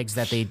eggs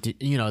that they do,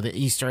 the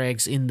Easter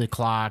eggs in the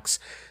clocks?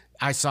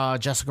 I saw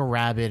Jessica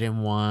Rabbit in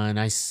one.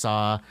 I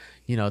saw,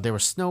 there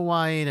was Snow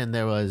White and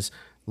there was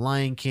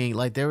Lion King.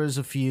 Like there was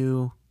a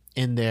few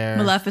in there.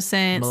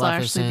 Maleficent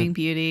 / Sleeping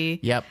Beauty.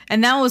 Yep.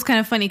 And that was kind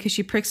of funny because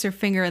she pricks her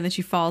finger and then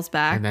she falls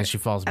back. And then she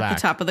falls at back.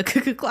 the top of the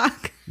cuckoo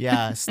clock.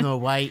 Yeah, Snow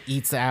White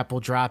eats the apple,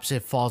 drops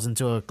it, falls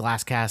into a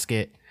glass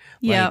casket.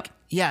 Yep.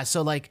 Yeah,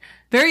 so like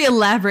Very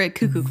elaborate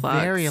cuckoo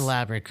clocks. very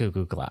elaborate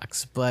cuckoo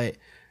clocks. But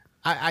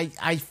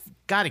I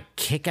got a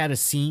kick out of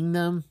seeing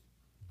them,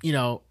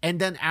 and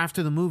then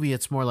after the movie,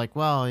 it's more like,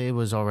 well, it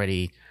was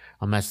already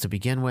a mess to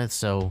begin with,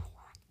 so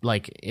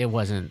like it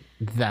wasn't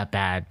that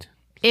bad.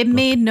 It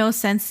made no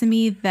sense to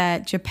me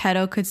that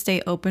Geppetto could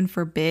stay open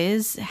for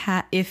biz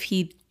if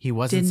he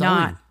wasn't did selling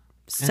not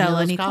sell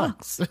any any of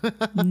those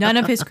clocks. None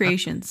of his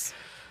creations.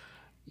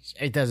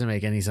 It doesn't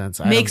make any sense.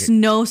 I don't Makes get-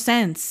 no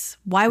sense.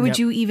 Why would Yep.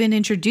 you even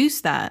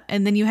introduce that?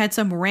 And then you had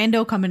some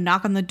rando come and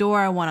knock on the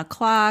door. I want a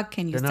clock.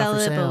 Can you They're not sell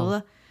for it? Blah, sale. blah,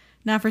 blah.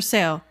 Not for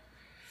sale.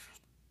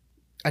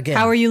 Again,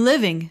 How are you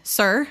living,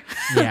 sir?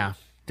 yeah,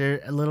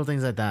 there are little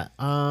things like that.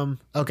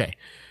 Okay.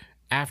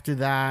 After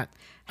that,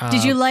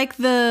 Did you like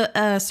the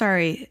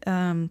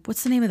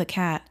what's the name of the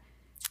cat?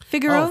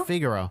 Figaro? oh,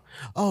 Figaro.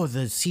 Oh,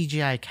 the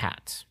CGI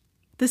cat.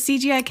 The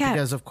CGI cat.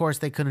 Because of course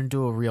they couldn't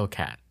do a real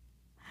cat.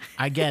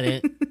 I get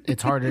it.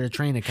 It's harder to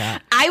train a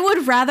cat. I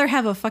would rather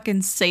have a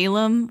fucking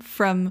Salem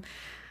from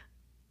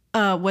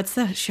what's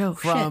the show?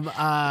 From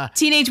Shit.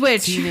 Teenage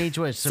Witch. Teenage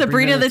Witch.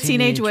 Sabrina the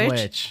Teenage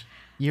Witch.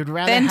 You'd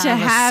rather Than have, to a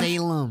have-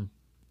 Salem.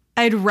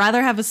 I'd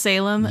rather have a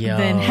Salem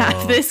than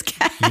have this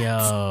cat.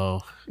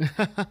 Yo.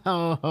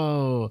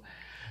 oh,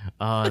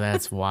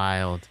 that's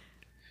wild.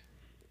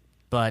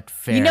 But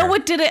fair. You know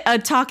what did a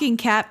talking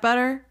cat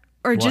better?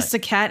 Or just What? a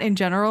cat in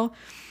general?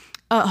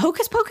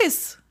 Hocus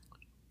Pocus.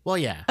 Well,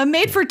 yeah, A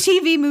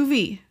made-for-TV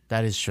movie.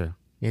 that is true.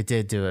 It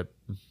did do it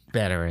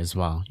better as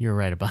well. You're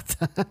right about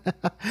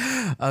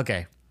that.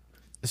 Okay.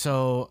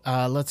 So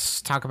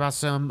let's talk about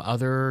some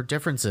other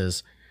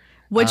differences.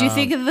 What'd you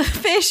think of the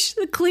fish,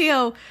 the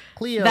Cleo?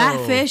 Cleo.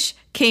 That fish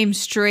came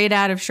straight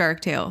out of Shark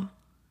Tale.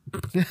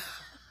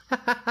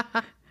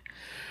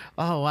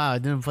 Oh wow, I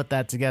didn't put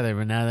that together,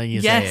 but now that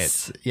you Yes.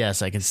 say it,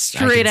 yes, I can.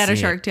 Straight out of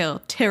see Shark it.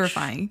 Tale.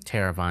 Terrifying.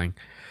 Terrifying.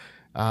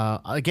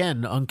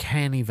 Again,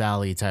 uncanny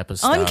valley type of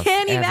stuff.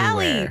 Uncanny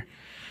Valley. everywhere.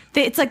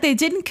 It's like they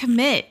didn't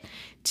commit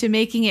to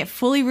making it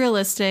fully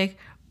realistic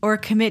or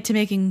commit to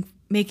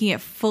making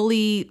it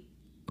fully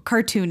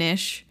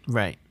cartoonish.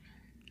 Right.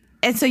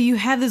 And so you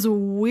have this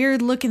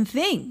weird looking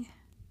thing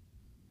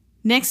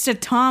next to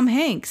Tom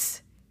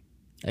Hanks.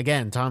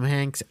 Again, Tom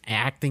Hanks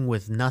acting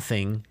with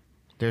nothing.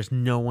 There's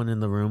no one in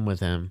the room with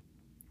him,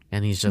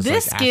 and he's just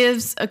This like,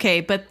 gives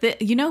okay,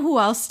 but you know who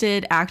else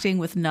did acting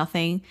with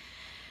nothing?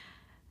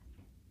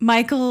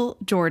 Michael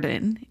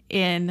Jordan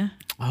in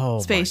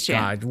Space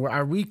Jam. God,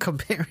 are we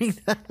comparing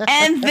that?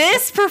 And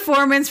this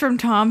performance from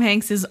Tom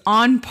Hanks is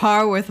on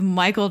par with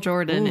Michael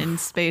Jordan in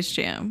Space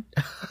Jam.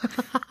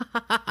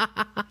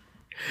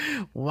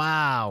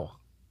 Wow,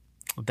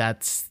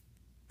 that's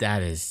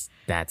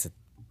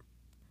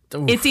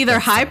It's either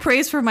high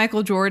praise for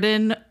Michael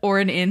Jordan or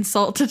an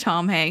insult to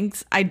Tom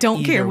Hanks. I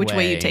don't care which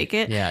way you take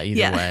it. Yeah,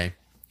 either way.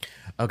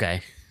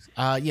 Okay.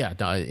 Yeah.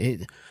 No,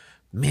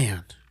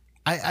 man,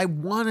 I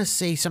want to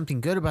say something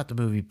good about the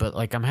movie, but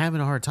like I'm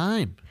having a hard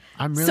time.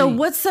 I'm really. So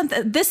what's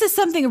something? This is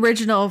something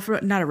original,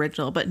 not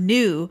original, but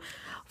new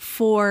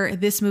for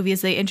this movie.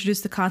 Is they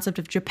introduced the concept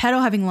of Geppetto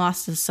having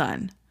lost his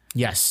son.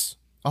 Yes.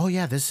 Oh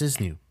yeah, this is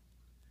new.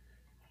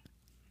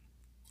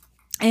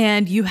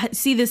 And you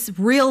see this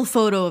real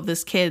photo of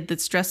this kid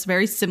that's dressed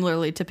very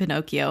similarly to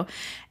Pinocchio.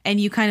 And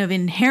you kind of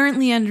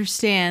inherently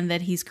understand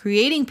that he's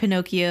creating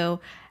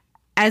Pinocchio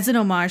as an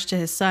homage to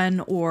his son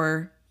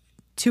or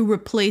to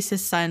replace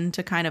his son,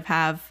 to kind of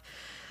have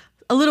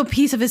a little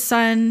piece of his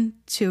son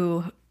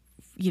to,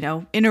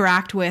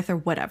 interact with or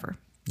whatever.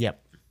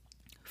 Yep.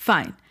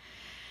 Fine.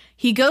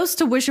 He goes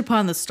to wish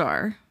upon the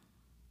star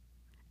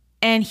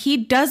and he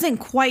doesn't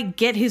quite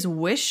get his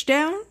wish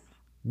down.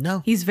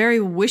 No. He's very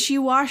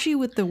wishy-washy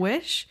with the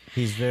wish.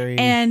 He's very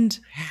and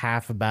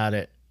half about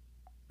it.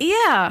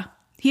 Yeah.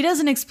 He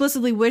doesn't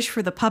explicitly wish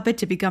for the puppet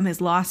to become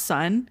his lost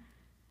son.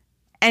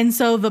 And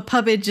so the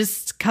puppet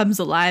just comes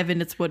alive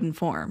in its wooden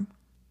form.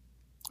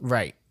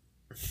 Right.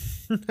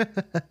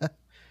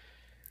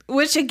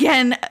 Which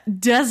again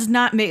does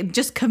not make,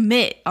 just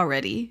commit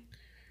already.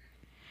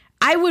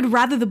 I would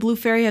rather the Blue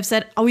Fairy have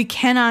said, "Oh, we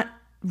cannot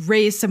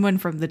raise someone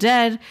from the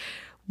dead.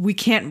 We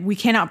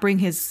cannot bring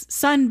his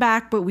son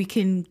back, but we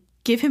can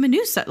give him a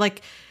new son."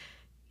 Like,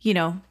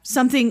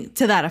 something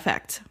to that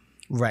effect.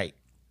 Right.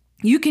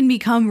 You can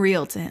become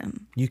real to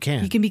him. You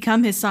can. You can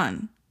become his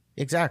son.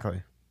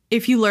 Exactly.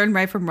 If you learn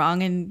right from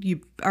wrong and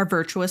you are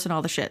virtuous and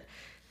all the shit.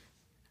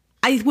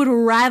 I would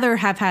rather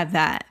have had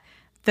that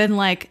than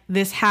like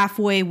this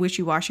halfway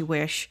wishy-washy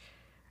wish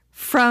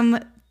from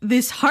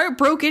this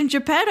heartbroken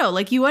Geppetto.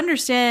 Like, you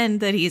understand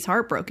that he's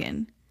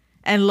heartbroken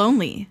and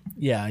lonely.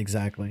 Yeah,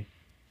 exactly.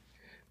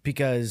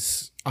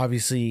 Because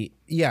obviously,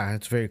 yeah,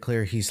 it's very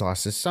clear he's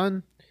lost his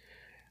son.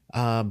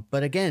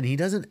 But again, he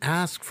doesn't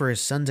ask for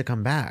his son to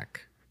come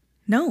back.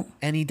 No.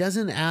 And he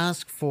doesn't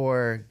ask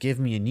for give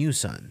me a new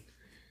son.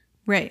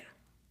 Right.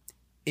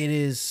 It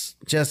is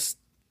just,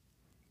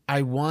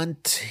 I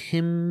want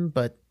him,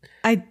 but...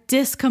 A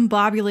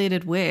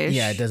discombobulated wish.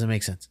 Yeah, it doesn't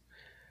make sense.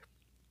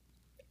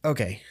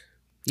 Okay.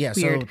 Yeah,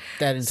 Weird. so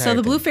that entire So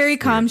the Blue thing's Fairy weird.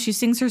 comes, she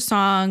sings her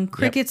song,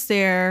 Cricket's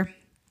there.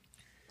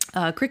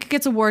 Cricket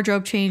gets a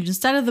wardrobe change.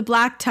 Instead of the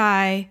black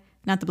tie,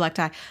 not the black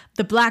tie,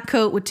 the black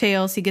coat with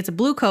tails, he gets a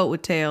blue coat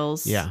with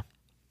tails. Yeah.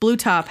 Blue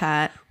top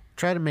hat.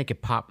 Try to make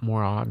it pop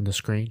more on the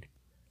screen.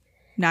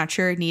 Not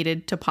sure it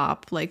needed to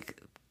pop. Like,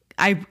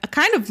 I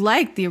kind of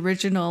like the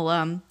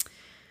original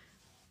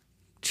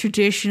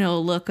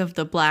traditional look of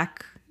the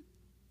black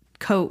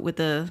coat with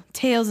the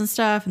tails and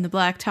stuff and the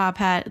black top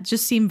hat. It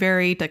just seemed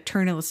very like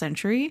turn of the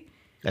century.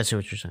 I see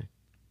what you're saying.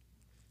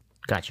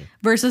 Gotcha.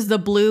 Versus the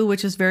blue,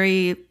 which is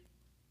very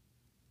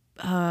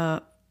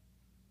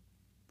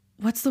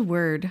what's the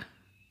word?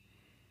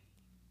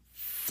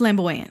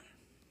 Flamboyant.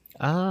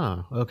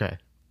 Oh, okay.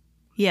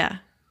 Yeah.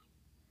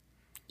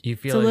 You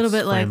feel It's a little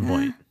bit like,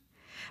 flamboyant.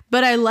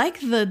 But I like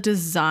the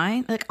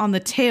design. Like on the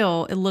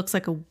tail, it looks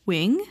like a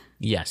wing,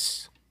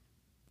 Yes.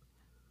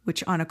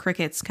 which on a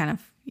cricket's kind of,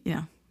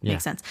 Yeah.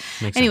 makes sense.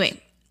 Makes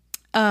Anyway,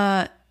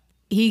 some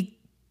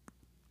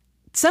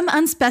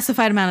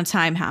unspecified amount of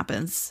time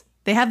happens.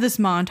 They have this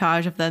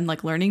montage of them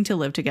like learning to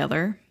live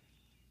together.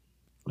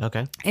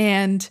 Okay.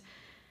 And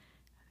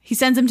he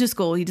sends him to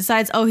school. He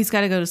decides, he's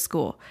got to go to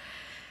school.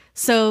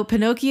 So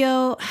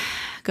Pinocchio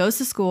goes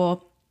to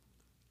school.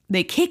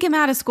 They kick him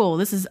out of school.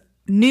 This is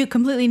new,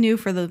 completely new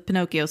for the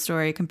Pinocchio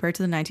story compared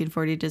to the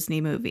 1940 Disney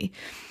movie.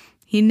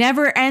 He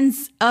never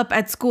ends up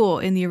at school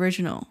in the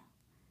original.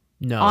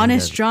 No.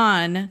 Honest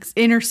John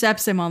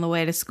intercepts him on the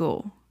way to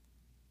school.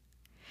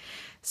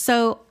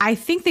 So I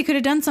think they could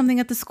have done something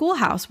at the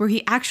schoolhouse where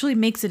he actually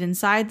makes it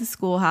inside the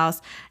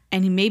schoolhouse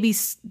and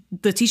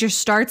the teacher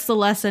starts the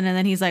lesson and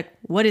then he's like,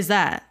 "What is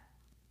that?"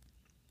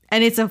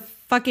 And it's a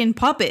fucking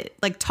puppet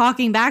like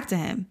talking back to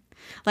him.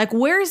 Like,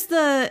 where's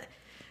the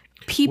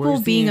people Where's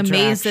the being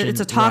amazed that it's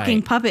a interaction? talking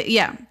Right. puppet?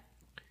 Yeah.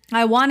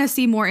 I want to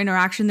see more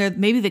interaction there.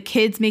 Maybe the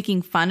kids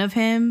making fun of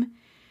him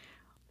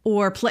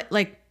or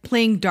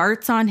playing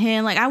darts on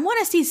him. Like, I want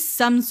to see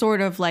some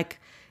sort of like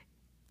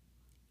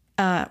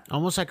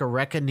almost like a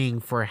reckoning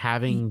for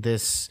having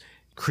this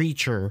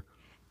creature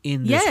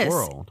in this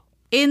world.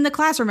 In the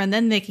classroom, and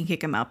then they can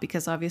kick him out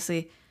because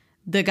obviously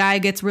the guy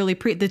gets really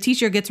the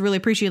teacher gets really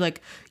preachy,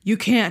 like, you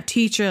can't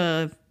teach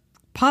a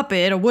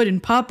wooden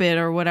puppet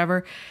or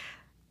whatever.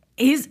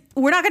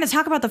 We're not going to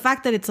talk about the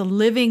fact that it's a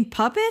living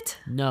puppet.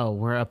 No,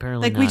 we're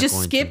apparently like, not we just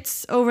going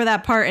skipped over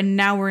that part, and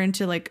now we're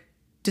into like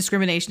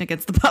discrimination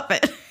against the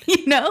puppet.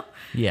 You know?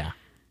 Yeah,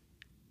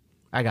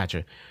 I got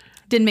you.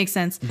 Didn't make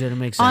sense. Didn't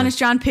make sense. Honest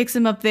John picks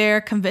him up there,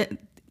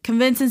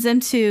 convinces him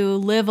to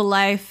live a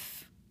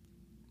life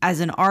as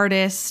an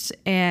artist,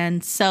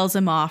 and sells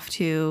him off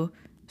to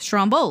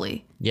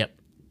Stromboli. Yep.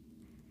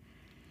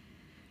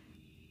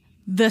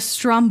 The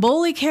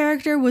Stromboli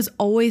character was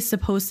always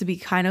supposed to be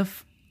kind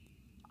of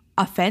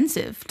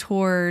offensive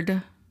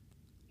toward,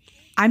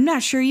 I'm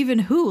not sure even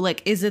who.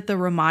 Like, is it the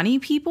Romani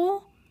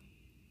people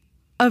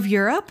of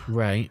Europe?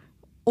 Right.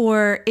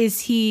 Or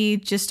is he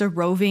just a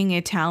roving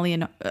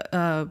Italian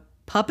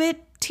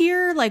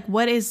puppeteer? Like,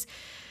 what is...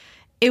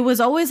 It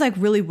was always like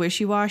really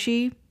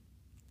wishy-washy.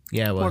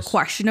 Yeah, it was. Or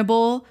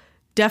questionable.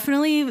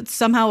 Definitely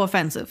somehow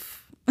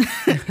offensive.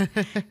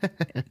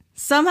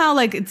 Somehow,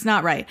 like, it's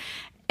not right.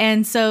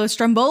 And so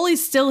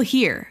Stromboli's still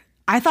here.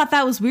 I thought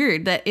that was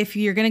weird, that if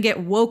you're going to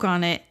get woke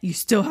on it, you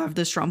still have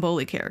the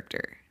Stromboli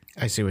character.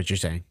 I see what you're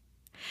saying.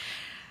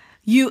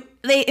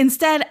 They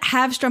instead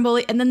have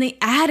Stromboli, and then they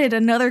added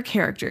another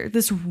character,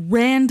 this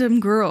random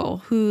girl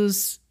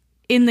who's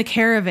in the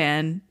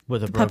caravan,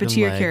 with a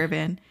puppeteer leg.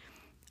 caravan,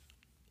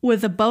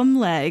 with a bum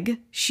leg.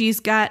 She's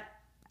got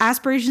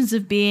aspirations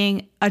of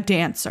being a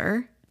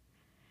dancer,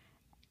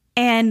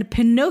 and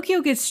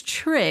Pinocchio gets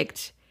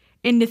tricked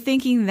into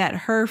thinking that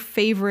her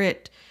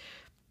favorite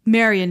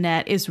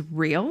marionette is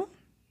real.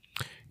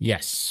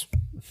 Yes.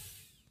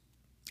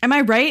 Am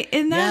I right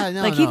in that?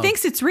 Yeah, no. He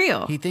thinks it's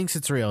real. He thinks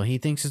it's real. He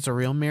thinks it's a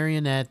real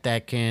marionette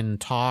that can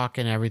talk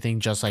and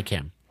everything just like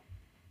him.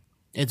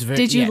 It's very.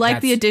 Did you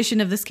like the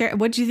addition of this character?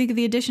 What did you think of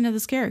the addition of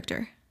this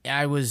character?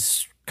 I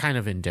was kind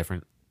of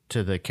indifferent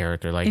to the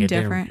character. Like,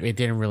 Indifferent. it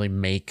didn't really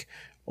make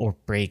or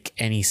break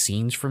any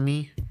scenes for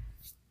me.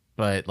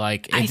 But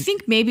like, I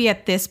think maybe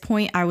at this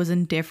point I was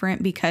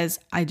indifferent because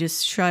I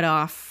just shut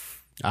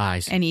off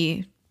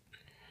any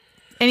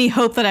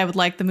hope that I would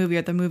like the movie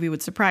or the movie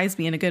would surprise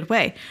me in a good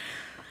way.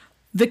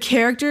 The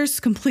character's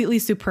completely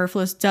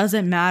superfluous,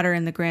 doesn't matter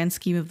in the grand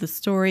scheme of the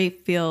story,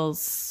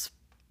 feels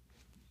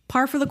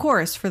par for the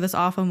course for this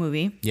awful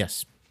movie.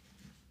 Yes.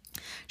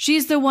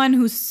 She's the one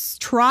who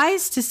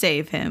tries to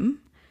save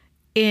him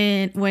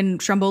when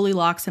Stromboli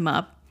locks him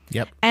up.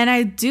 Yep. And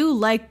I do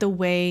like the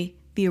way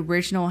the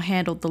original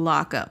handled the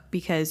lockup,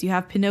 because you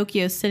have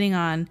Pinocchio sitting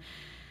on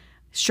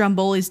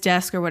Stromboli's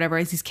desk or whatever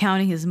as he's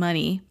counting his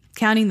money,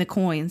 counting the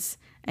coins.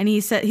 And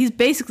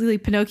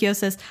Pinocchio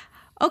says,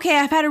 okay,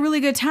 I've had a really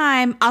good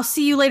time. I'll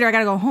see you later. I got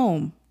to go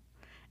home.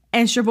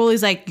 And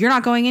Stromboli's like, you're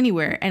not going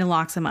anywhere, and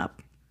locks him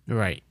up.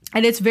 Right.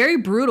 And it's very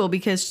brutal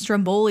because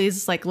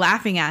Stromboli's like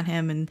laughing at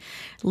him and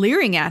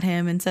leering at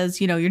him and says,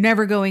 you're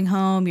never going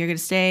home. You're going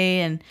to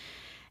stay. And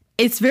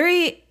it's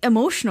very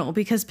emotional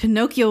because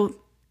Pinocchio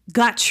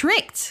got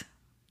tricked.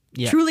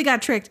 Yeah. Truly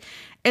got tricked.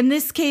 In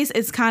this case,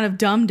 it's kind of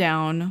dumbed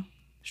down.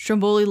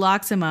 Stromboli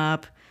locks him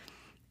up.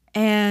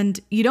 And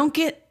you don't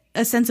get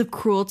a sense of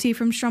cruelty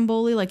from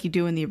Stromboli like you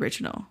do in the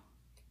original.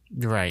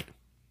 Right.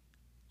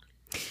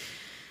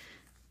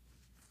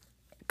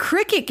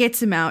 Cricket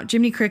gets him out.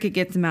 Jiminy Cricket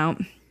gets him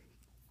out.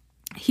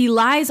 He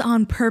lies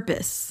on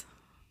purpose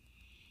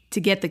to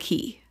get the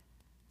key.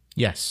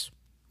 Yes.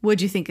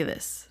 What'd you think of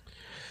this?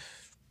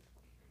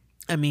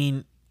 I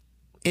mean,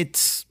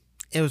 it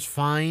was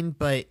fine,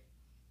 but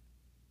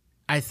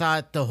I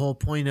thought the whole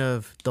point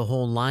of the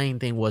whole lying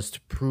thing was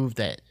to prove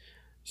that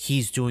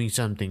he's doing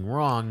something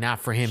wrong, not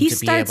for him to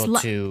be able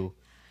to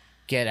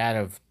get out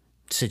of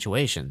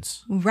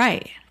situations.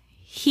 Right.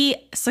 He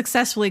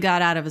successfully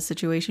got out of a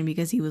situation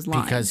because he was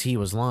lying. Because he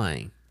was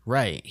lying.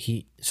 Right.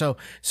 So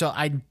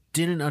I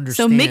didn't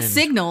understand. So mixed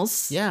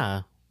signals.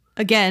 Yeah.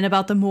 Again,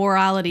 about the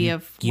morality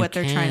of what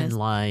they're trying to... You can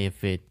lie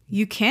if it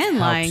You can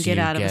lie and get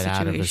out of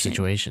a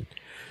situation.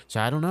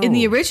 So I don't know. In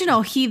the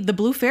original, the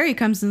blue fairy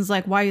comes and is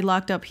like, why are you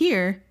locked up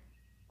here?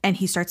 And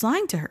he starts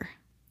lying to her.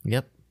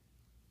 Yep.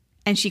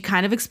 And she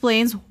kind of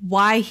explains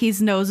why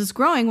his nose is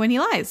growing when he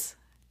lies.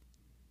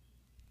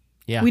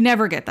 Yeah. We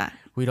never get that.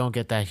 We don't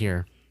get that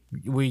here.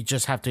 We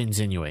just have to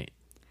insinuate.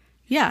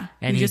 Yeah.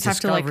 And we he just have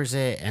discovers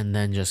it and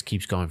then just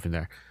keeps going from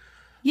there.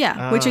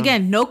 Yeah. Which,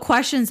 again, no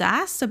questions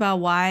asked about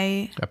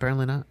why...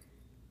 Apparently not.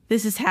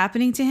 This is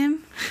happening to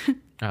him.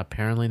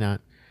 Apparently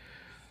not.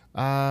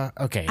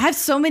 Okay. I have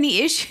so many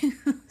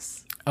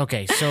issues.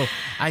 Okay, so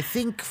I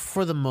think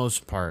for the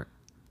most part,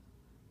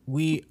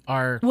 we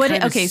are.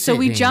 So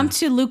we jump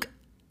to Luke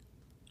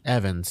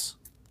Evans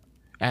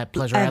at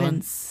Pleasure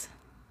Island.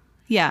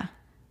 Yeah.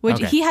 Which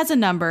Okay. he has a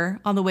number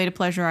on the way to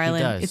Pleasure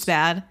Island. does. It's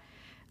bad.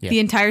 Yeah. The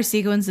entire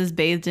sequence is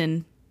bathed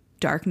in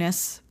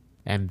darkness.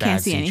 And bad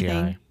Can't see CGI.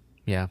 anything.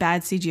 Yeah.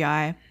 Bad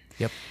CGI.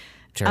 Yep.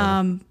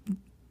 Terrible.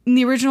 In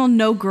the original,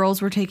 no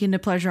girls were taken to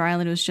Pleasure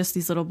Island. It was just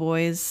these little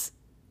boys.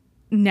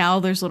 Now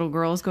there's little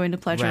girls going to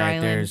Pleasure Right,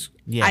 Island.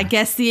 yeah. I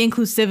guess the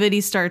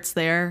inclusivity starts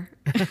there.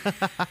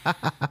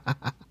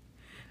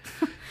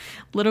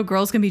 Little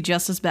girls can be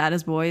just as bad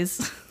as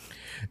boys.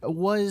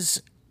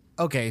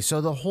 Okay,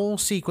 so the whole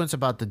sequence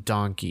about the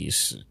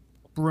donkeys,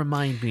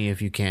 remind me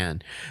if you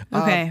can.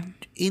 Okay.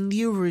 In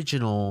the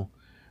original,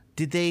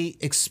 did they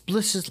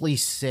explicitly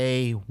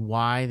say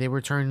why they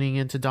were turning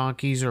into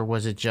donkeys, or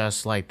was it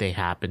just like they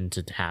happened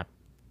to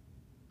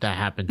that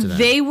happened to them?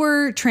 They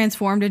were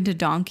transformed into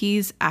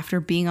donkeys after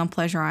being on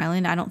Pleasure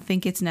Island. I don't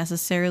think it's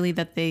necessarily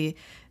that they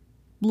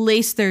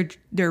laced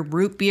their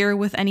root beer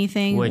with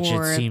anything, Which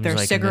or it seems their like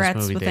in this cigarettes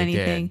movie with they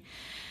anything. did.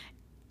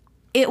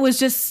 It was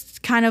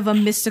just kind of a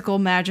mystical,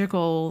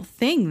 magical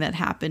thing that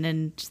happened,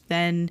 and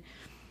then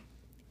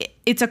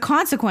it's a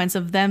consequence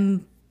of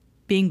them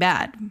being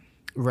bad.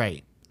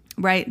 Right.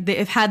 Right?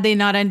 Had they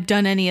not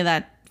done any of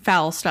that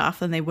foul stuff,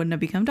 then they wouldn't have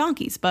become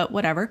donkeys. But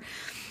whatever.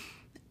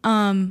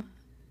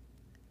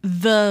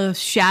 The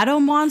shadow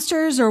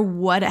monsters or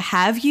what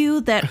have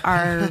you that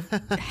are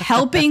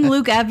helping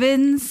Luke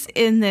Evans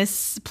in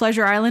this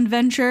Pleasure Island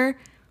venture.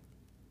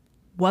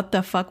 What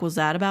the fuck was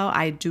that about?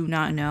 I do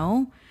not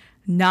know.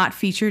 Not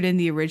featured in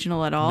the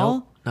original at all.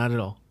 Nope, not at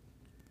all.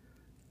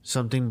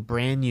 Something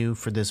brand new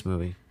for this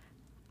movie.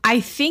 I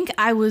think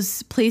I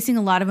was placing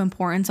a lot of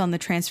importance on the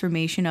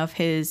transformation of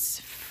his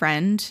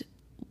friend,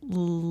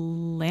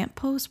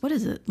 lamppost. What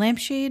is it?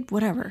 Lampshade?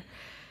 Whatever.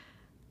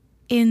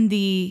 In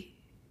the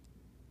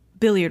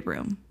billiard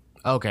room.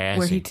 Okay, I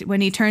see.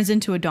 When he turns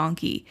into a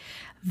donkey.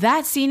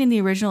 That scene in the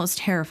original is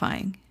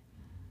terrifying.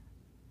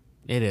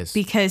 It is.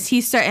 Because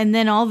and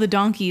then all the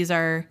donkeys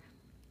are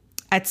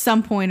at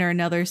some point or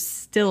another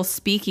still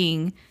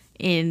speaking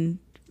in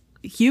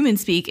human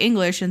speak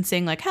English and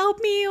saying like, help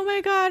me, oh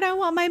my God, I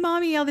want my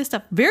mommy, all this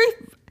stuff. Very,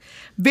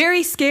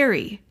 very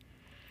scary.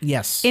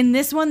 Yes. In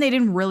this one, they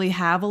didn't really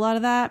have a lot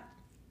of that.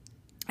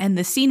 And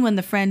the scene when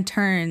the friend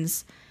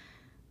turns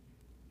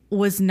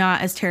was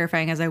not as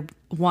terrifying as I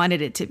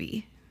wanted it to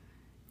be.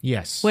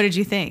 Yes. What did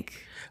you think?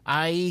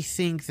 I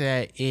think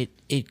that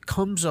it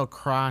comes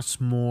across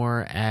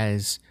more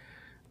as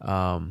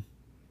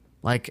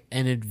like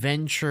an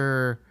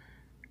adventure,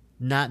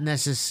 not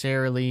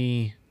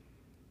necessarily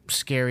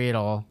scary at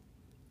all.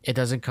 It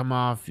doesn't come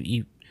off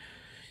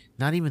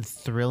not even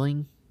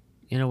thrilling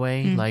in a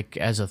way, like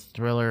as a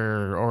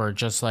thriller or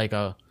just like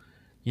a,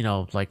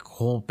 like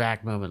hold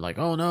back moment, like,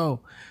 oh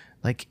no.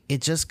 Like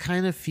it just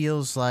kind of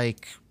feels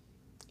like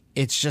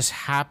it's just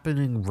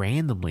happening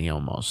randomly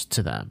almost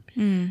to them.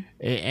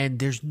 And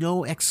there's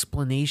no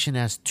explanation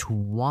as to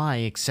why,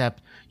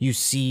 except you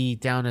see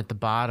down at the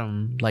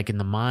bottom, like in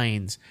the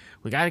mines,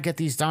 we got to get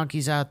these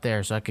donkeys out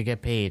there so I could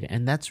get paid.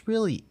 And that's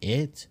really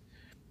it.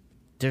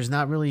 There's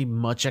not really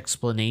much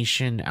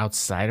explanation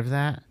outside of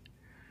that.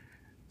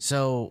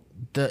 So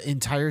the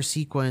entire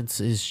sequence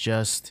is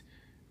just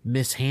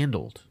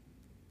mishandled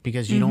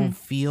because you don't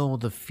feel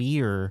the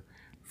fear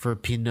for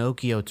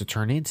Pinocchio to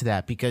turn into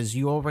that, because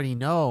you already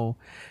know,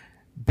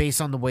 based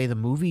on the way the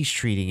movie's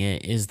treating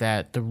it, is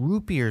that the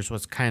root beer is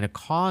what's kind of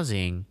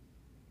causing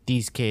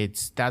these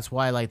kids. That's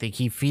why like they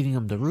keep feeding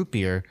them the root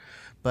beer,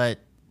 but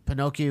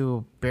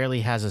Pinocchio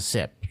barely has a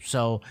sip.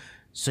 So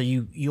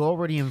you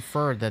already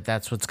inferred that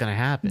that's what's going to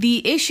happen.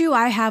 The issue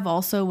I have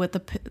also with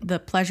the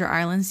Pleasure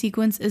Island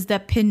sequence is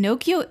that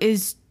Pinocchio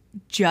is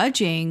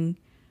judging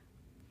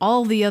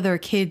all the other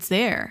kids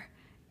there.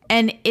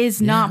 And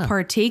is not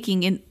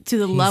partaking to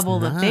the level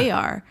that they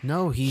are.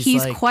 No, he's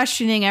like,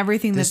 questioning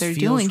everything that they're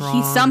doing. wrong.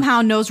 He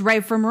somehow knows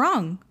right from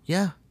wrong.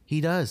 Yeah,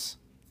 he does.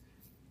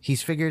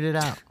 He's figured it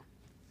out.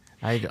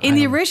 In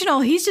the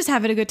original, he's just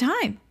having a good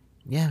time.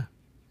 Yeah.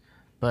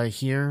 But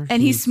here...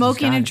 And he's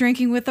smoking and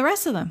drinking with the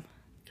rest of them.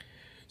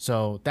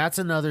 So that's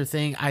another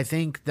thing. I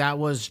think that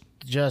was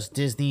just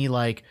Disney,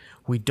 like,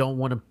 we don't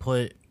want to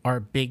put our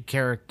big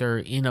character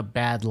in a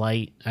bad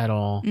light at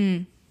all.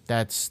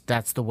 That's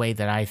the way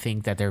that I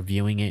think that they're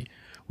viewing it.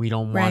 We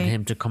don't want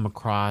him to come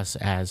across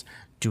as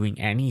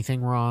doing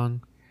anything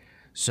wrong.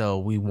 So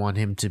we want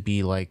him to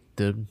be like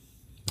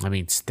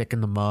stick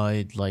in the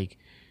mud, like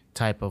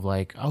type of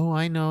like, oh,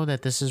 I know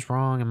that this is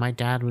wrong and my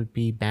dad would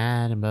be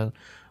bad.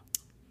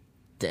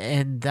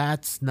 And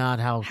that's not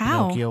how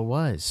Pinocchio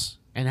was.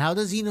 And how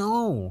does he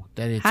know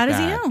that it's How does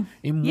bad? he know?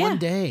 In one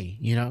day,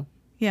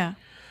 Yeah.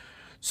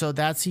 So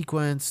that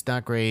sequence,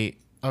 not great.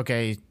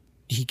 Okay,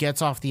 he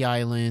gets off the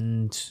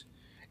island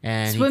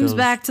and Swims he goes,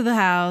 back to the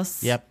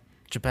house. Yep,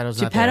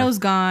 Geppetto's not there. Geppetto's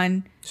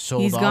gone.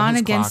 Sold He's all gone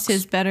his against clocks.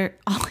 his better.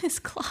 All his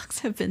clocks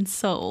have been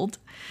sold.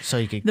 So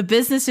you could. The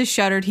business is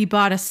shuttered. He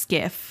bought a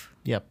skiff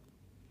Yep.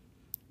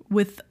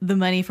 with the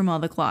money from all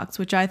the clocks,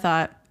 which I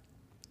thought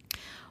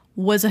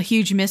was a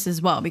huge miss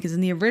as well, because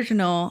in the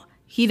original,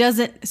 he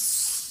doesn't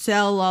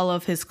sell all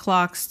of his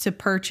clocks to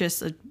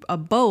purchase a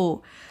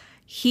boat.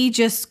 He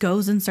just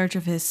goes in search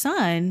of his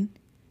son,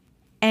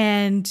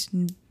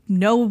 and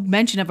no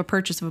mention of a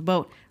purchase of a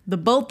boat. the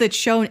boat that's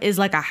shown is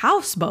like a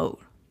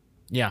houseboat.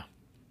 Yeah.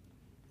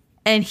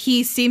 And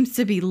he seems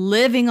to be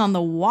living on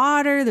the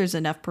water. There's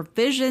enough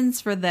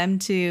provisions for them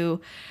to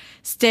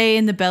stay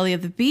in the belly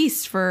of the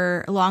beast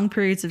for long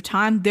periods of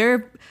time.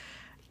 They're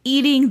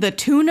eating the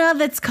tuna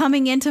that's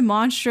coming into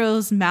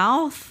Monstro's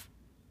mouth.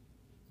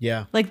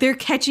 Yeah. Like they're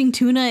catching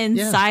tuna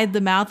inside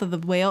the mouth of the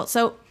whale.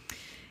 So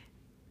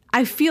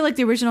I feel like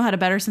the original had a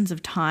better sense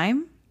of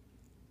time,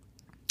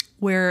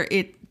 where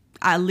it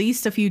at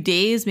least a few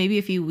days, maybe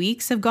a few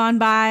weeks have gone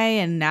by,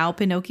 and now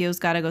Pinocchio's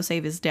got to go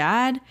save his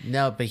dad.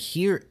 No, but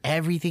here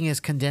everything is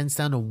condensed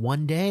down to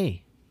one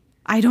day.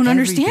 I don't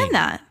Everything. understand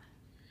that.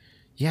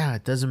 Yeah,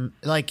 it doesn't,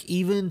 like,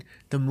 even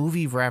the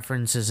movie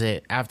references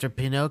it after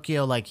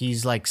Pinocchio, like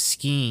he's like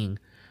skiing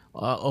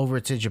over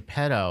to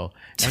Geppetto,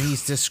 and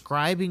he's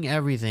describing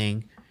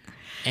everything,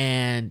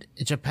 and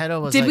Geppetto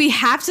was Did like, we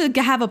have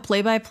to have a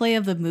play-by-play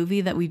of the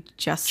movie that we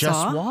just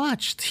saw?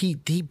 watched. He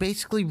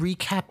basically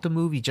recapped the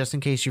movie just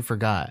in case you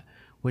forgot,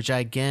 which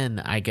I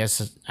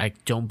guess I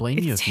don't blame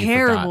you It's if you forgot,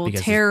 terrible,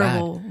 because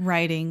terrible it's bad.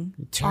 writing.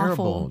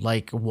 Terrible. Awful.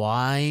 Like,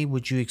 why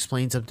would you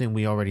explain something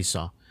we already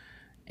saw?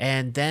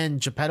 And then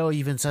Geppetto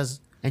even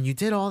says, and you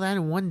did all that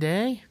in one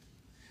day?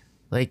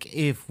 Like,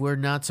 if we're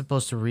not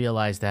supposed to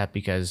realize that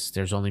because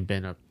there's only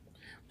been a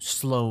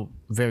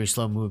very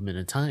slow movement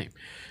in time.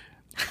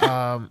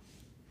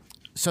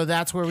 So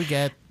that's where we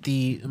get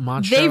the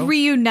Monstro. They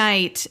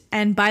reunite,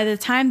 and by the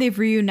time they've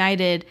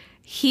reunited,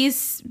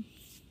 he's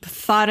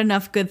thought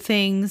enough good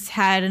things,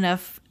 had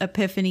enough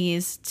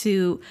epiphanies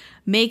to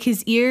make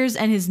his ears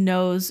and his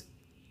nose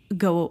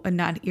go,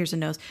 not ears and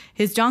nose,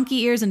 his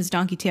donkey ears and his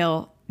donkey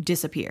tail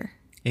disappear.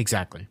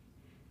 Exactly.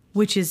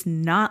 Which is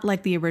not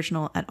like the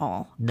original at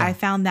all. No. I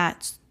found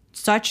that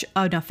such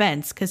an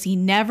offense because he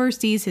never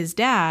sees his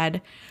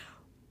dad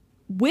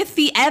with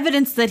the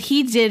evidence that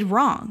he did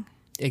wrong.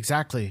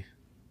 Exactly.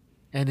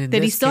 And in That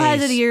this he still case, had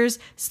his ears,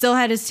 still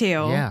had his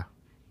tail. Yeah.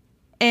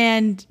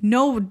 And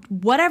no,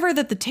 whatever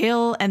that the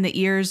tail and the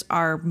ears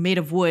are made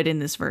of wood in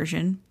this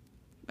version.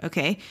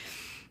 Okay.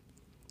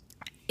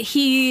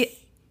 He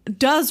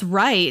does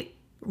right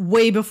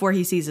way before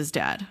he sees his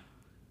dad.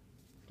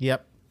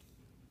 Yep.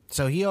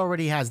 So he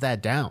already has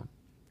that down.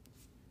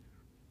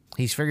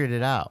 He's figured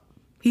it out.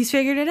 He's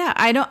figured it out.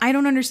 I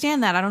don't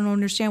understand that. I don't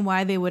understand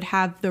why they would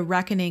have the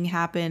reckoning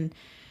happen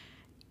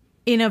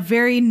in a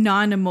very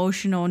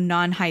non-emotional,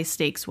 non-high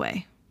stakes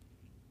way.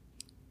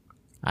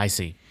 I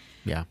see.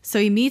 Yeah. So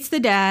he meets the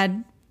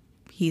dad.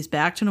 He's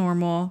back to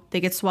normal. They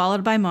get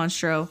swallowed by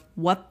Monstro.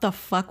 What the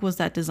fuck was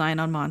that design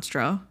on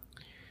Monstro?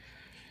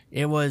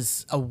 It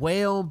was a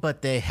whale,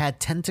 but they had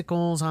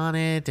tentacles on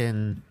it,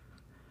 and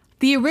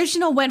The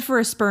original went for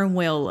a sperm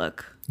whale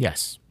look.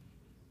 yes.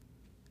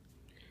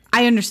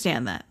 I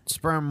understand that.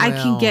 Sperm whale.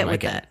 I can get with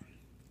get that.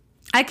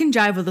 I can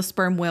jive with a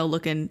sperm whale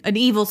looking, an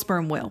evil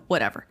sperm whale,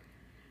 whatever.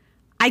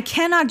 I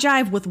cannot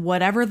jive with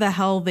whatever the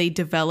hell they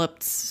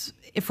developed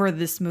for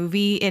this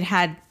movie. It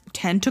had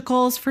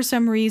tentacles for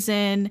some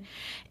reason.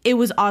 It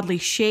was oddly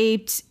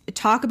shaped.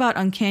 Talk about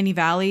Uncanny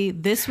Valley.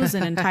 This was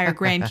an entire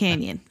Grand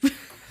Canyon.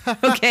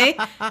 Okay?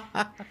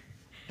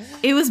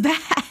 It was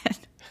bad.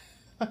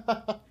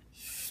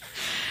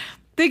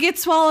 They get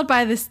swallowed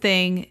by this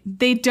thing.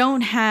 They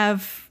don't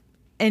have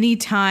any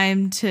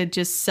time to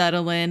just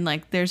settle in.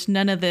 Like, there's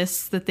none of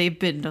this that they've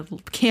been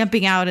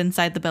camping out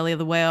inside the belly of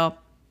the whale.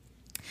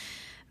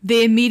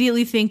 They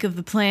immediately think of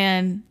the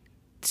plan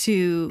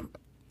to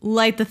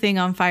light the thing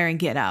on fire and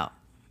get out.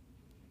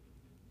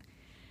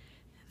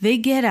 They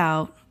get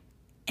out,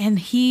 and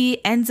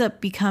he ends up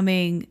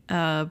becoming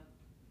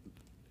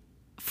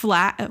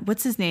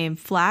what's his name?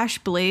 Flash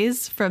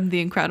Blaze from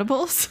The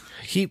Incredibles.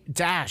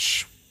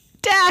 Dash.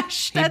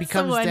 Dash. He That's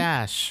becomes the one.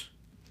 Dash.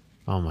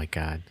 Oh my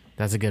god.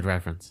 That's a good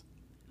reference.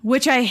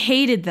 Which I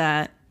hated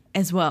that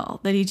as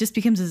well. That he just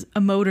becomes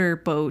a motor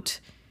boat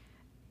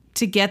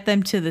to get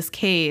them to this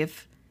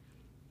cave.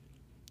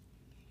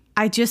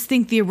 I just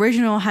think the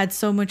original had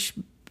so much.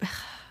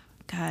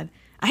 God,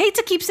 I hate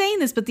to keep saying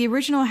this, but the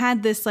original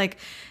had this like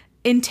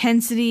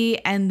intensity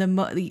and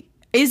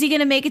is he going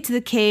to make it to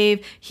the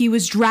cave? He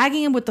was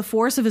dragging him with the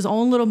force of his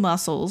own little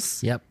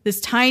muscles. Yep.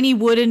 This tiny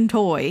wooden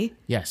toy.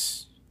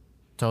 Yes.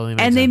 Totally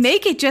makes And they sense.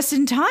 make it just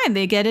in time.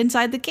 They get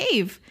inside the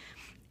cave.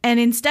 And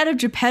instead of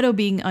Geppetto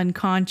being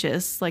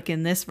unconscious, like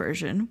in this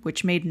version,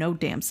 which made no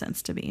damn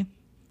sense to me,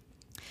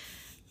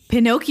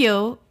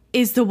 Pinocchio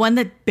is the one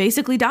that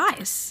basically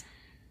dies.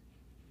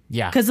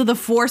 Yeah. Because of the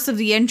force of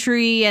the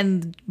entry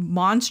and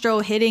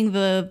Monstro hitting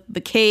the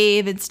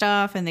cave and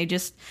stuff, and they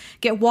just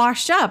get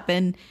washed up,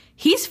 and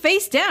he's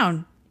face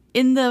down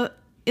in the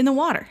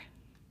water.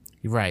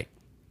 Right.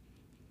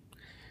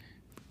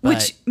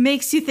 Which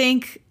makes you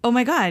think, oh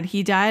my God,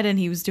 he died and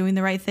he was doing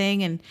the right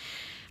thing. And,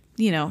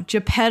 you know,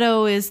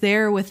 Geppetto is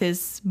there with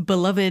his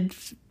beloved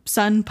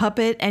son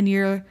puppet, and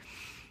you're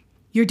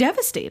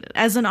devastated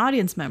as an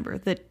audience member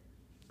that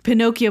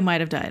Pinocchio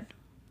might have died.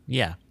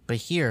 Yeah. But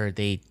here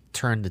they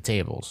turn the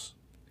tables.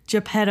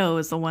 Geppetto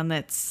is the one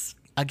that's...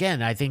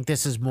 Again, I think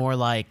this is more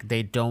like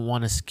they don't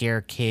want to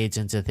scare kids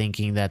into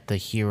thinking that the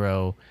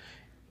hero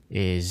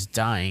is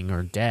dying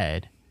or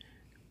dead,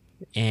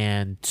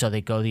 and so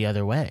they go the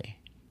other way.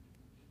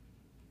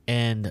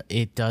 And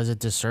it does a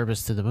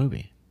disservice to the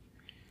movie.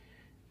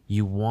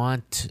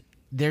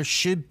 There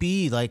should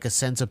be like a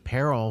sense of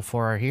peril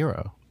for our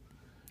hero.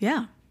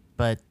 Yeah.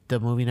 But the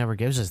movie never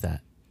gives us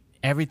that.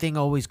 Everything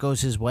always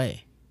goes his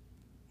way.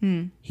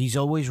 He's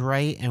always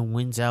right and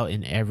wins out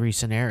in every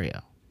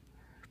scenario.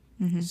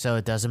 So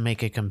it doesn't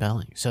make it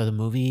compelling. So the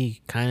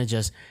movie kind of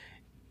just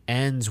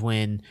ends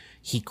when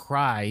he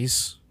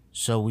cries.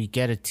 So we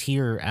get a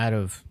tear out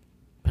of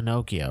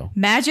Pinocchio.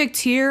 Magic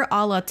tear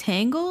a la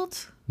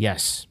Tangled?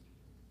 Yes.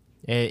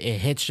 It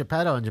hits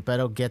Geppetto, and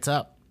Geppetto gets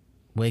up,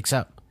 wakes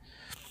up.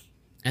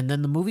 And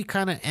then the movie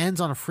kind of ends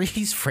on a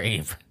freeze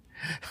frame.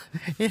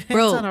 It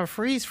ends on a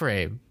freeze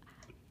frame.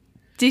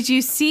 Did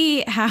you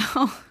see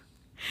how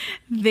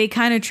they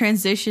kind of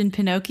transitioned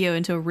Pinocchio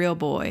into a real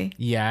boy?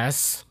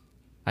 Yes,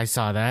 I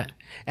saw that.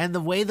 And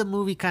the way the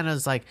movie kind of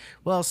is like,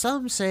 well,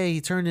 some say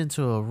he turned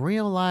into a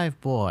real live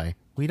boy.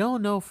 We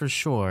don't know for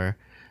sure.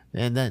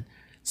 And then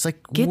it's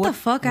like, get the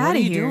fuck out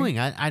of here. What are you doing?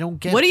 I don't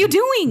get. What are you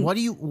doing?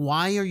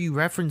 Why are you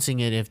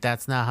referencing it if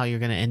that's not how you're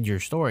going to end your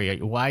story?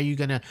 Why are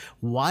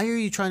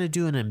you trying to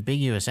do an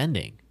ambiguous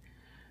ending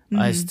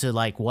as to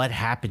like what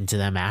happened to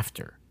them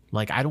after?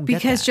 Like, I don't get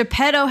that. Because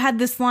Geppetto had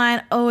this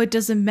line, oh, it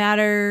doesn't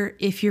matter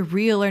if you're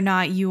real or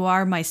not. You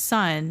are my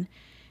son.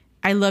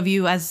 I love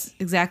you as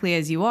exactly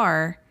as you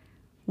are,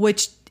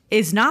 which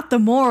is not the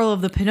moral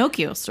of the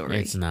Pinocchio story.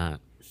 It's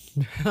not.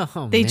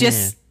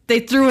 They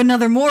threw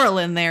another moral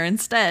in there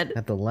instead.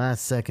 At the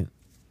last second.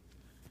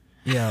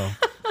 Yo.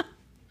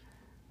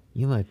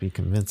 You might be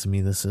convincing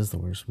me this is the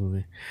worst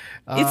movie.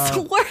 It's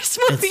the worst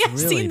movie I've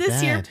seen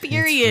this year,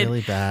 period. It's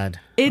really bad.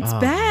 It's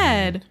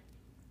bad. Man.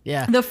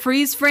 Yeah. The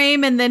freeze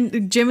frame and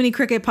then Jiminy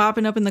Cricket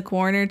popping up in the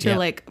corner to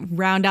like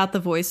round out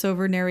the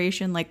voiceover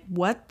narration. Like,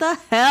 what the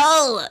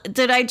hell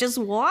did I just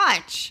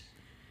watch?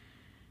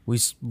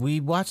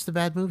 We watched the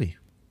bad movie.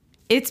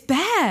 It's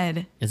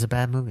bad. It's a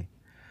bad movie.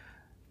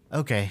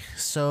 Okay,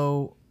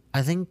 so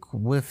I think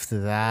with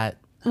that...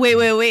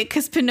 Wait,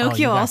 because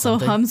Pinocchio also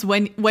hums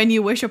when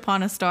you wish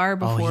upon a star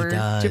before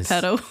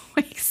Geppetto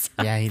wakes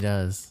up. Yeah, he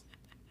does.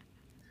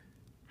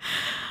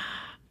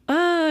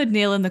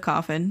 Nail in the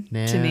coffin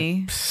to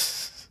me.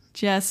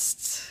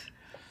 Just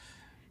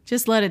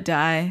let it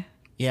die.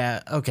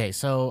 Yeah, okay,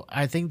 so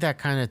I think that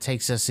kind of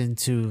takes us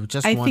into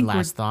just one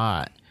last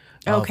thought.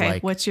 Okay,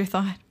 what's your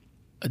thought?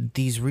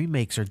 These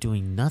remakes are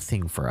doing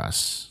nothing for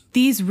us.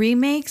 These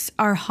remakes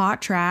are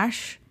hot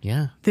trash.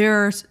 Yeah.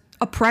 There's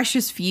a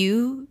precious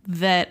few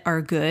that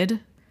are good.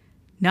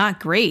 Not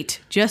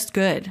great, just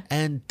good.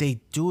 And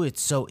they do it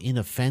so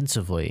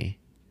inoffensively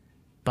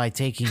by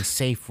taking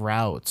safe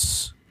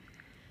routes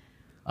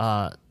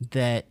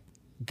that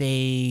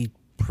they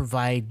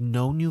provide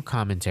no new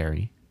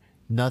commentary,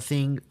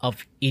 nothing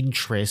of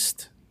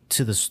interest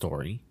to the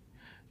story,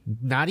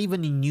 not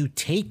even a new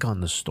take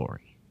on the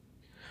story.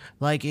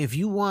 Like, if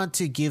you want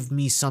to give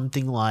me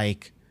something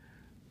like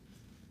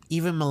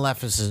even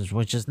Maleficent,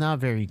 which is not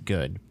very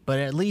good, but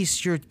at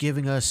least you're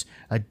giving us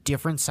a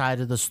different side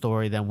of the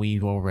story than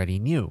we already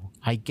knew.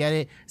 I get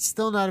it.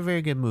 Still not a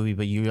very good movie,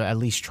 but you at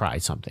least try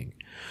something.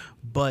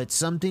 But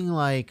something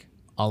like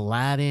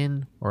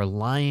Aladdin or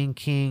Lion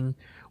King,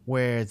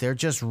 where they're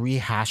just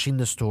rehashing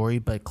the story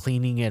but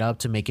cleaning it up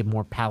to make it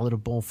more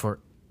palatable for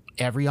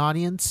every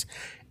audience.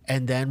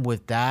 And then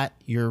with that,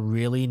 you're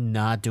really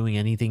not doing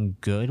anything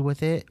good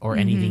with it or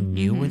anything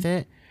new with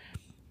it.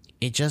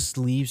 It just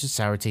leaves a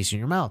sour taste in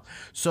your mouth.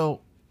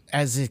 So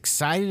as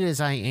excited as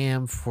I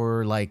am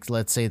for, like,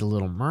 let's say The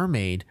Little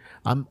Mermaid,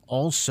 I'm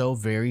also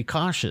very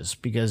cautious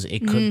because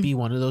it could be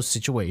one of those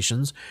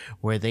situations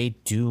where they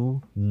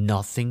do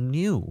nothing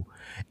new.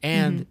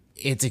 And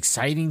it's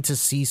exciting to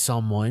see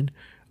someone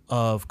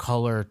of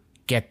color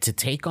get to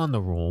take on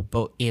the role,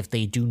 but if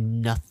they do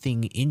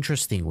nothing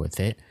interesting with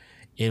it,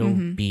 it'll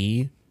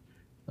be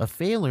a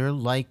failure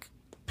like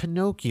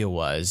Pinocchio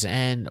was,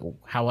 and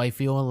how I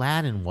feel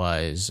Aladdin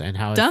was, and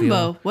how Dumbo. I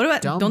feel What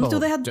about Dumbo. don't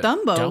they have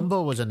Dumbo?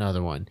 Dumbo was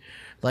another one.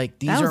 Like,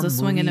 these That was are a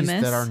swing and a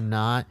movies miss. that are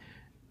not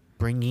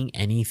bringing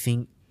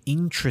anything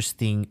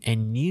interesting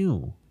and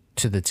new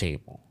to the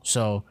table.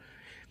 So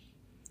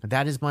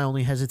that is my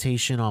only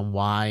hesitation on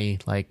why,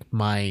 like,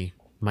 my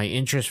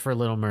interest for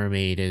Little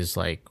Mermaid is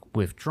like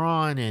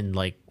withdrawn and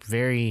like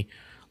very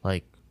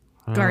like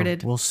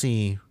guarded. We'll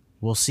see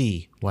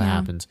what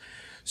happens.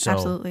 So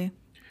Absolutely.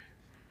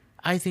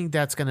 I think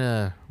that's going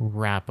to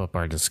wrap up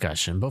our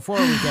discussion. Before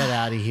we get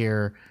out of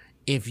here,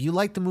 if you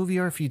liked the movie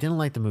or if you didn't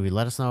like the movie,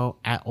 let us know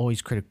at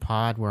Always Critic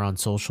Pod. We're on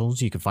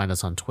socials. You can find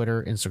us on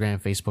Twitter,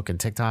 Instagram, Facebook, and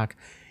TikTok.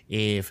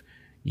 If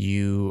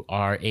you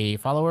are a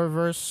follower of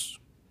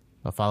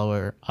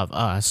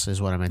us is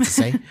what I meant to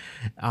say.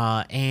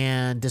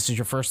 And this is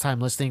your first time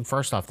listening.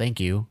 First off, thank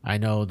you. I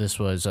know this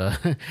was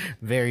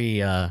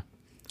very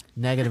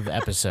negative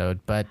episode,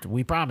 but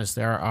we promise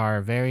there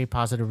are very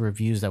positive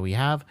reviews that we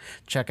have.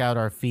 Check out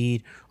our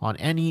feed on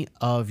any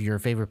of your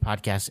favorite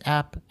podcast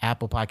app,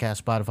 Apple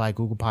Podcasts, Spotify,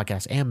 Google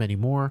Podcasts, and many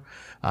more.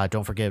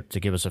 Don't forget to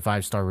give us a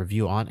 5-star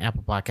review on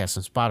Apple Podcasts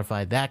and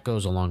Spotify. That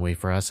goes a long way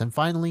for us. And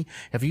finally,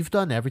 if you've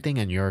done everything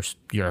and you're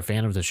a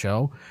fan of the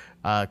show,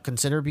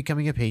 consider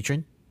becoming a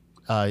patron.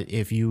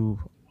 If you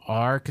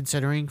are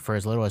considering, for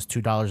as little as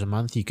 $2 a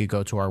month, you could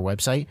go to our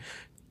website,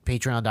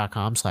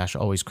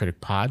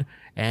 patreon.com/alwayscriticpod,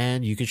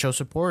 and you can show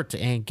support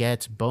and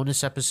get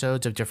bonus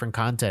episodes of different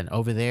content.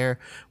 Over there,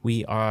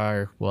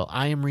 I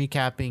am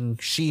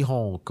recapping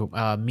She-Hulk.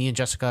 Me and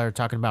Jessica are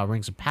talking about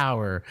Rings of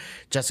Power.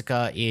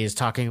 Jessica is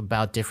talking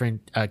about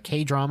different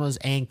K-dramas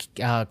and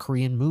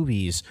Korean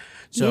movies.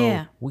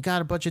 So we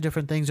got a bunch of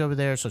different things over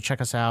there, so check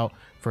us out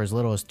for as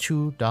little as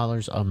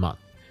 $2 a month.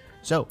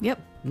 So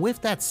with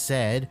that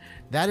said,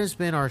 that has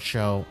been our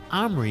show.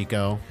 I'm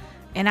Rico.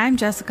 And I'm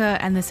Jessica,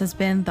 and this has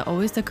been the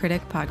Always the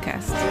Critic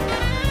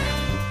podcast.